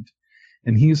McFarland,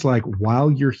 and he's like,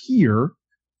 "While you're here,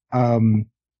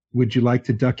 would you like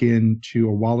to duck into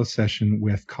a Walla session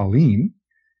with Colleen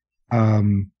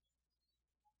for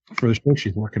the show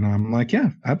she's working on?" I'm like, "Yeah,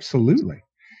 absolutely."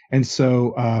 And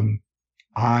so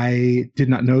I did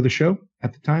not know the show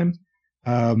at the time.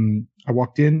 I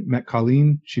walked in, met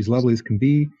Colleen. She's lovely as can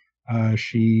be.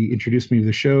 She introduced me to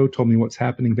the show, told me what's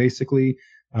happening, basically.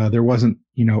 There wasn't,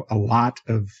 a lot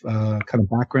of kind of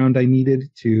background I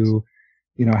needed to,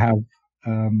 have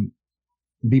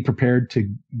be prepared to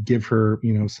give her,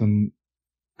 some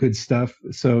good stuff.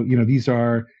 So, these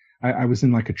are, I was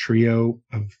in like a trio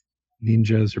of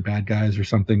ninjas or bad guys or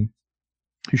something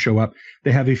who show up.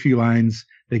 They have a few lines,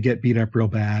 they get beat up real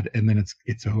bad, and then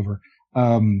it's over.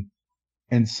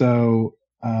 And so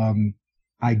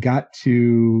I got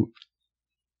to,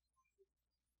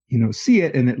 see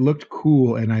it, and it looked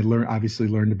cool. And I I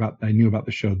knew about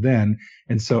the show then.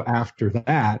 And so after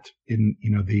that, in,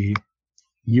 the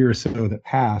year or so that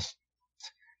passed,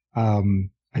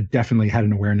 I definitely had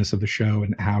an awareness of the show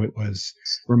and how it was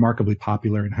remarkably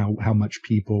popular and how much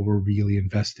people were really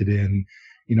invested in,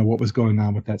 what was going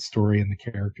on with that story and the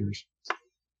characters.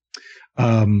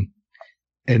 And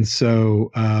so,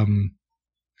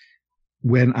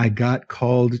 when I got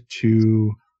called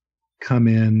to come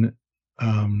in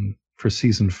for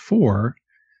season 4,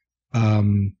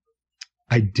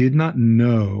 I did not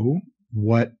know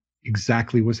what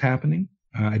exactly was happening.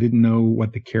 I didn't know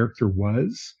what the character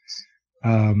was,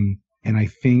 and I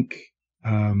think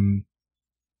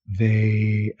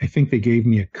they gave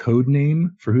me a code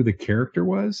name for who the character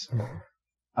was,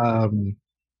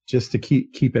 just to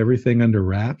keep everything under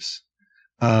wraps.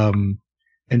 And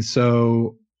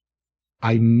so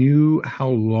I knew how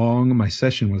long my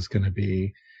session was going to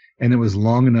be, and it was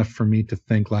long enough for me to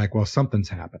think like, well, something's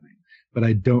happening, but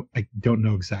I don't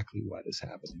know exactly what is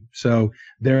happening. So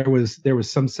there was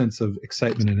some sense of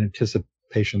excitement and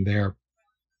anticipation there,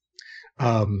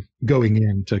 going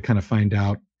in to kind of find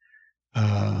out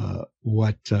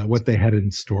what they had in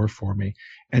store for me.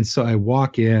 And so I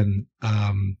walk in,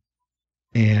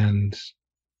 and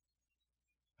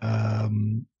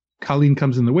Colleen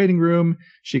comes in the waiting room.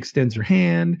 She extends her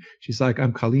hand. She's like,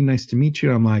 "I'm Colleen. Nice to meet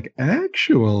you." I'm like,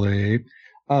 "Actually,"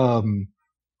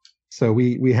 so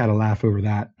we had a laugh over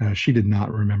that. She did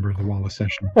not remember the Walla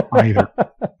session either.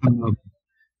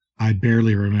 I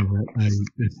barely remember it. I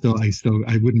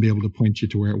wouldn't be able to point you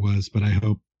to where it was, but I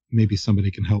hope maybe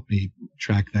somebody can help me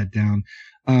track that down.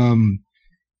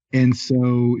 And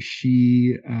so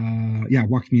she,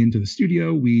 walked me into the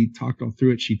studio. We talked all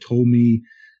through it. She told me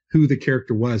who the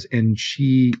character was, and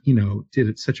she,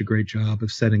 did such a great job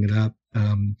of setting it up,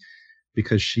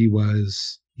 because she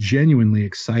was genuinely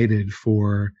excited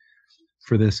for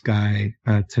this guy,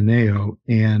 Taneo,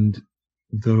 and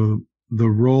the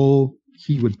role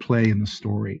he would play in the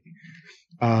story.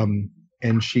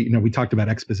 And she, we talked about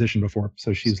exposition before.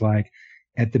 So she's like,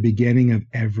 at the beginning of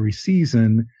every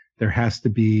season, there has to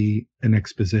be an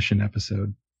exposition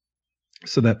episode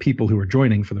so that people who are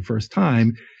joining for the first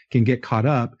time can get caught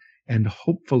up, and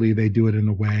hopefully they do it in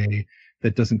a way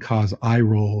that doesn't cause eye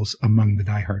rolls among the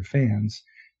diehard fans.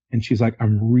 And she's like,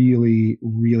 I'm really,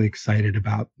 really excited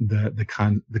about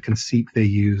the conceit they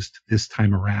used this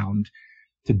time around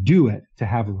to do it, to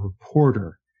have a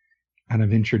reporter kind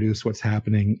of introduce what's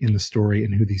happening in the story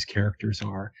and who these characters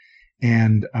are.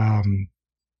 And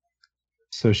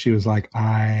so she was like,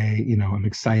 I'm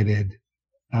excited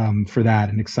for that,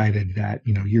 and excited that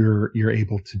you're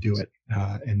able to do it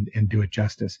and do it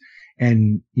justice.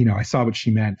 And I saw what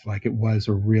she meant. Like, it was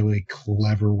a really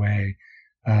clever way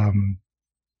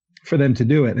for them to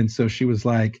do it. And so she was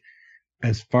like,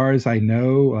 as far as I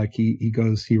know, like he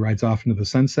rides off into the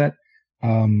sunset,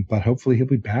 but hopefully he'll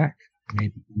be back.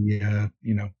 Maybe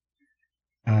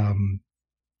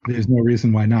there's no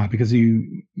reason why not, because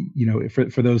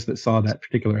for those that saw that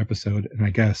particular episode, and I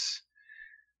guess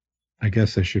I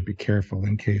should be careful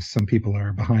in case some people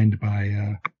are behind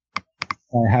by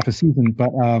half a season,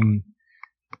 but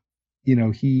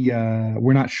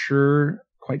we're not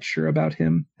quite sure about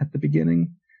him at the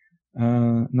beginning.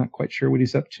 Not quite sure what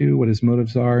he's up to, what his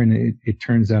motives are, and it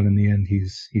turns out in the end he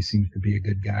seems to be a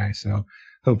good guy. So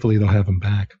hopefully they'll have him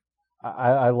back.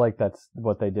 I like that's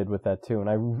what they did with that too,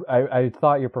 and I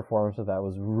thought your performance of that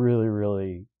was really,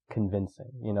 really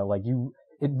convincing.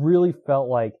 It really felt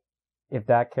like if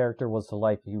that character was to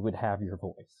life, you would have your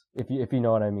voice. If you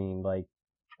know what I mean, like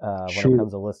Sure. when it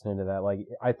comes to listening to that, like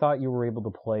I thought you were able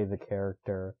to play the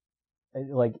character.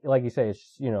 Like you say,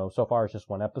 it's so far it's just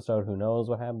one episode. Who knows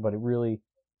what happened? But it really,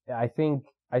 I think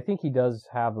he does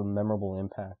have a memorable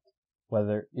impact.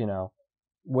 Whether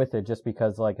with it, just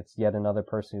because like it's yet another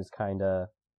person who's kind of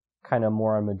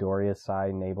more on Midoriya's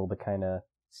side and able to kind of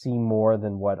see more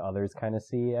than what others kind of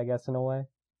see, I guess, in a way.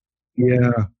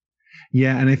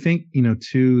 Yeah, and I think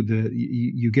too,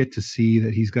 you get to see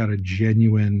that he's got a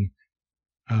genuine,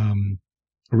 a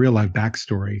real life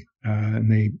backstory, and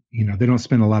they don't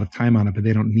spend a lot of time on it, but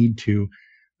they don't need to,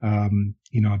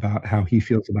 about how he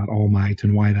feels about All Might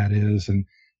and why that is, and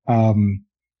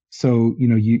so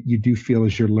you do feel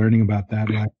as you're learning about that,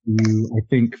 like I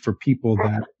think for people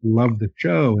that love the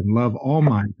show and love All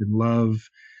Might and love,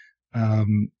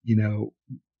 kind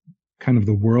of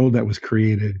the world that was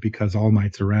created because All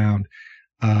Might's around,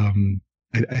 I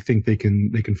think they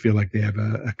can feel like they have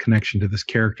a connection to this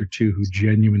character too, who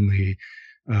genuinely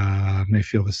may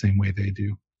feel the same way they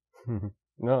do.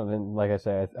 No, then like I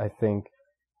say, I think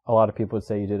a lot of people would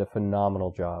say you did a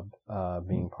phenomenal job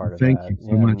being part of Thank that. Thank you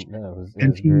so much.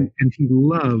 And he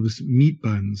loves meat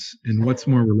buns, and what's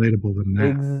more relatable than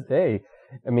that? Hey,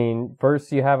 I mean,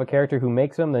 first you have a character who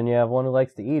makes them, then you have one who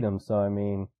likes to eat them. So I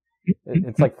mean,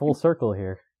 it's like full circle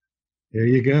here. There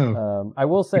you go. I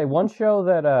will say one show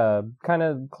that kind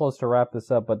of close to wrap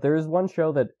this up, but there is one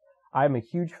show that I'm a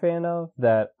huge fan of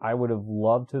that I would have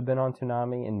loved to have been on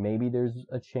Toonami, and maybe there's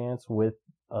a chance with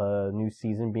a new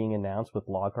season being announced with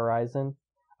Log Horizon.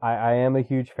 I am a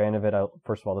huge fan of it.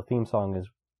 First of all, the theme song is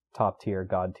top tier,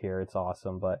 god tier. It's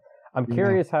awesome. But I'm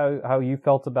curious how you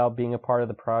felt about being a part of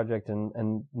the project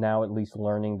and now at least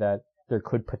learning that there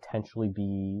could potentially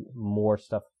be more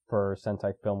stuff for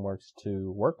Sentai Filmworks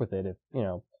to work with it. If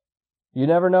you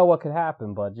never know what could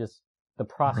happen, but just the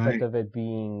prospect of it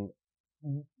being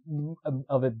a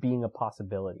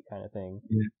possibility kind of thing.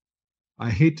 Yeah. I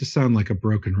hate to sound like a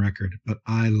broken record, but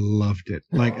I loved it.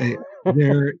 Like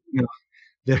there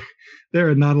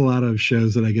are not a lot of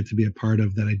shows that I get to be a part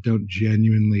of that I don't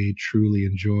genuinely, truly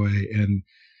enjoy. And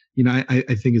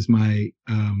I think as my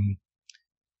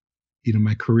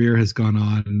my career has gone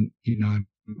on,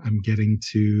 I'm getting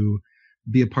to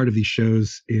be a part of these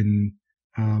shows in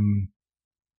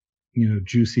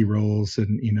juicy roles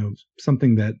and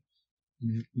something that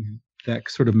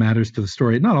sort of matters to the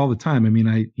story. Not all the time. I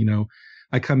mean,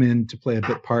 I come in to play a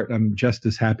bit part. I'm just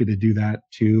as happy to do that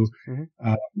too. Mm-hmm.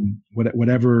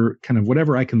 Whatever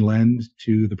I can lend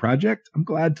to the project, I'm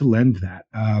glad to lend that.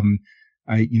 I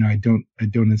don't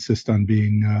insist on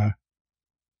being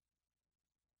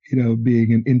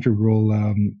being an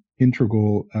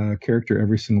integral character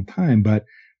every single time, but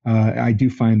I do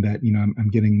find that I'm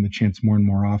getting the chance more and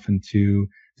more often to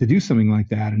do something like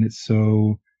that, and it's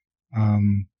so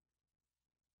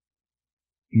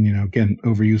again,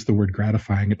 overuse the word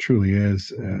gratifying. It truly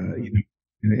is.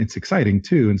 It's exciting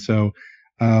too. And so,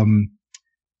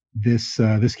 this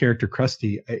character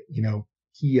Krusty,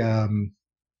 he, I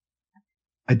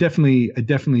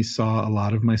definitely saw a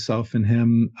lot of myself in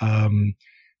him.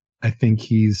 I think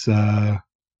he's, I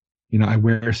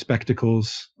wear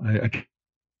spectacles. I try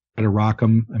to rock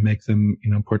them. I make them,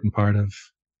 important part of,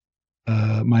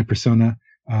 my persona.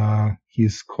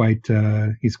 He's quite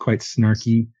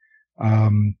snarky.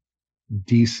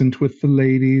 Decent with the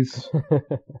ladies,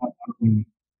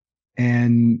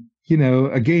 and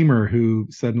a gamer who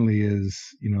suddenly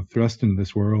is thrust into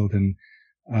this world, and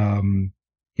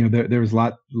there was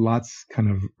lots kind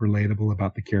of relatable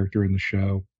about the character in the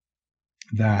show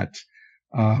that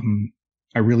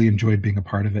I really enjoyed being a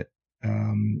part of it.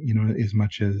 As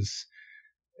much as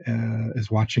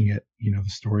watching it, the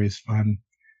story is fun.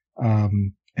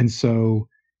 And so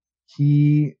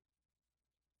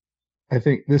I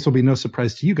think this will be no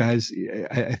surprise to you guys.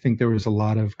 I think there was a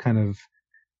lot of kind of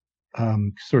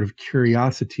sort of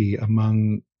curiosity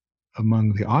among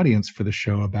the audience for the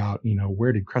show about,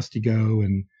 where did Krusty go,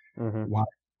 and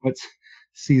what's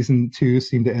season 2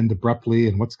 seemed to end abruptly,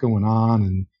 and what's going on,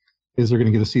 and is there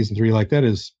going to get a season 3? Like, that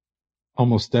has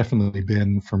almost definitely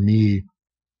been for me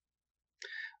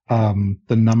the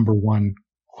number one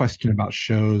question about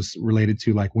shows related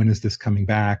to, like, when is this coming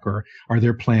back, or are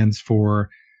there plans for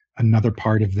another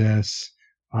part of this?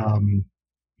 I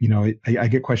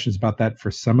get questions about that for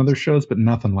some other shows, but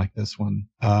nothing like this one.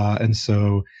 And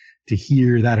so to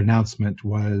hear that announcement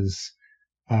was,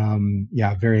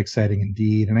 very exciting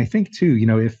indeed. And I think too,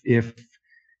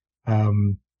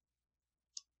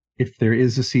 if there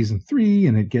is a season 3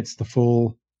 and it gets the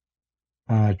full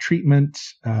treatment,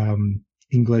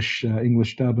 English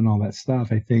dub and all that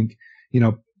stuff, I think,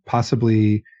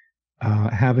 possibly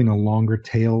having a longer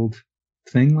tailed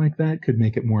thing like that could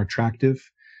make it more attractive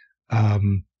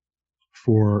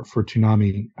for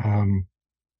Toonami.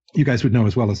 You guys would know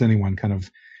as well as anyone kind of,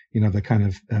 the kind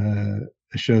of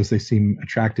the shows they seem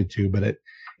attracted to, but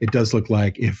it does look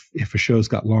like if a show's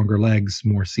got longer legs,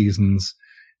 more seasons,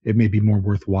 it may be more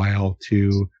worthwhile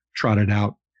to trot it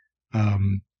out,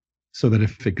 so that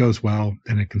if it goes well,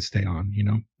 then it can stay on,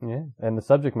 Yeah, and the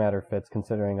subject matter fits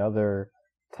considering other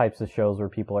types of shows where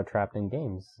people are trapped in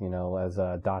games, as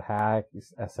Dot Hack,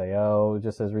 SAO,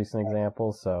 just as recent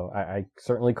examples. So I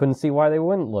certainly couldn't see why they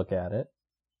wouldn't look at it.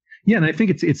 Yeah, and I think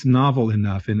it's novel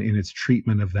enough in its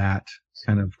treatment of that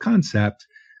kind of concept,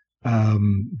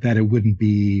 that it wouldn't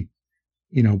be,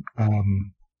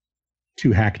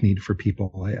 too hackneyed for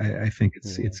people. I think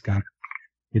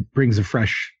it brings a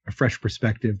fresh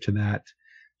perspective to that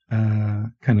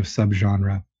kind of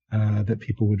subgenre that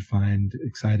people would find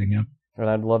exciting. Yeah. And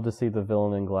I'd love to see the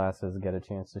villain in glasses get a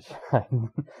chance to shine.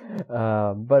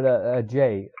 But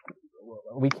Jay,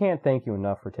 we can't thank you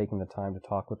enough for taking the time to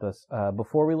talk with us.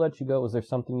 Before we let you go, is there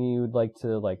something you'd like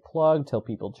to plug, tell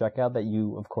people check out that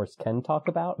you, of course, can talk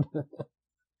about?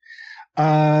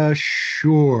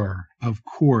 Sure. Of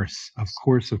course. So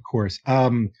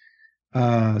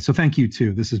thank you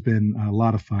too. This has been a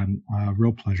lot of fun,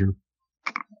 real pleasure.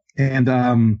 And,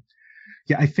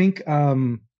 I think,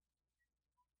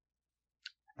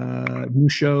 new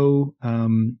show,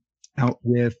 out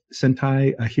with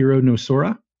Sentai Hiro no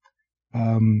Sora.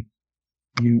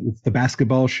 It's the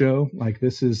basketball show. Like,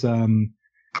 this is something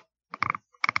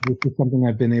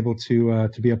I've been able to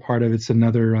be a part of. It's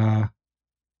another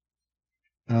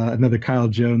Kyle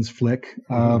Jones flick.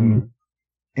 And,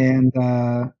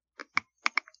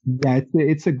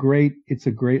 it's a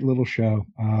great little show.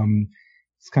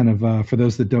 It's kind of, for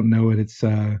those that don't know it, it's,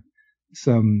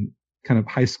 some kind of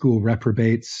high school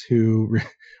reprobates who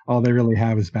all they really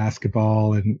have is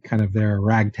basketball, and kind of their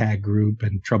ragtag group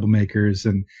and troublemakers.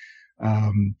 And,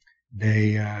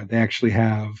 they actually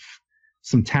have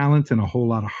some talent and a whole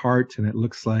lot of heart, and it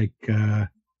looks like,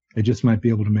 they just might be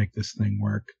able to make this thing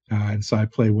work. And so I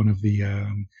play one of the,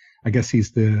 I guess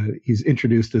he's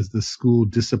introduced as the school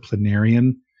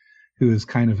disciplinarian, who is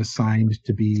kind of assigned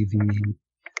to be the,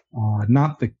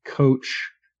 not the coach,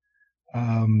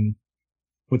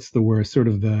 what's the word? Sort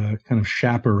of the kind of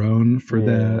chaperone for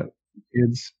the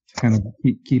kids to kind of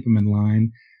keep them in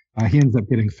line. He ends up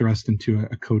getting thrust into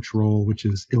a coach role, which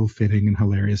is ill-fitting and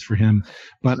hilarious for him.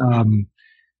 But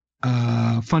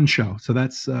fun show. So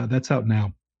that's out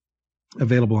now,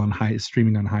 available on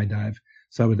streaming on High Dive.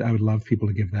 So I would love people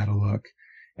to give that a look.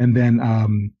 And then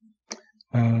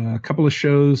a couple of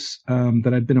shows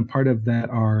that I've been a part of that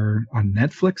are on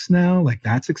Netflix now. Like,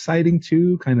 that's exciting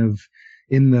too. Kind of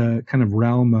in the kind of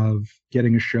realm of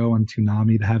getting a show on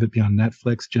Toonami to have it be on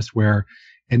Netflix, just where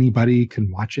anybody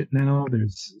can watch it now.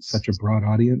 There's such a broad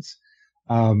audience.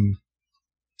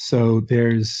 So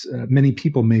there's many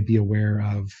people may be aware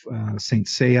of Saint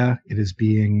Seiya. It is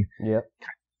being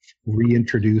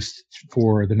reintroduced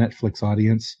for the Netflix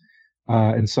audience.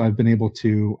 And so I've been able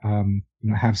to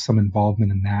have some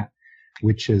involvement in that,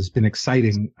 which has been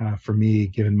exciting for me,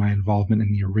 given my involvement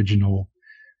in the original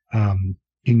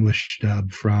English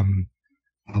dub from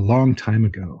a long time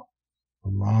ago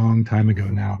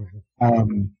now.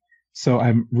 So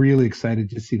I'm really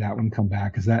excited to see that one come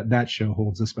back, because that show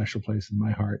holds a special place in my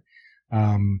heart.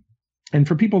 and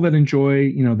for people that enjoy,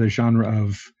 you know, the genre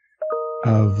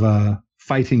of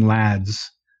fighting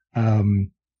lads,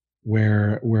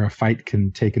 where a fight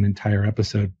can take an entire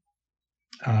episode.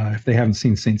 If they haven't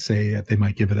seen Saint Seiya yet, they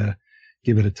might give it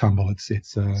a tumble. It's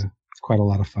quite a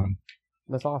lot of fun.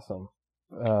 That's awesome.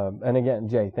 And again,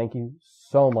 Jay, thank you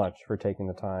so much for taking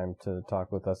the time to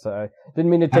talk with us. I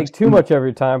didn't mean to take too much of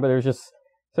your time, but it was just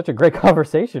such a great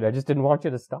conversation. I just didn't want you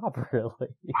to stop, really.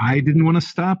 I didn't want to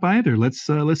stop either. Let's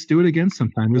do it again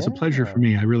sometime. It was a pleasure for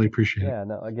me. I really appreciate it. Yeah,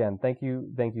 no, again, thank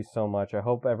you so much. I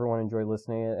hope everyone enjoyed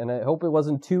listening, and I hope it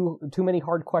wasn't too many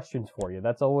hard questions for you.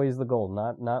 That's always the goal,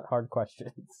 not hard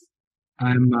questions.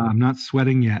 I'm not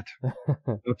sweating yet.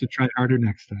 I'll have to try harder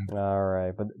next time. All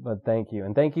right, but thank you,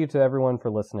 and thank you to everyone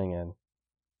for listening in.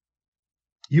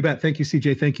 You bet. Thank you,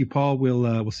 CJ. Thank you, Paul.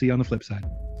 We'll see you on the flip side.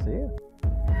 See you.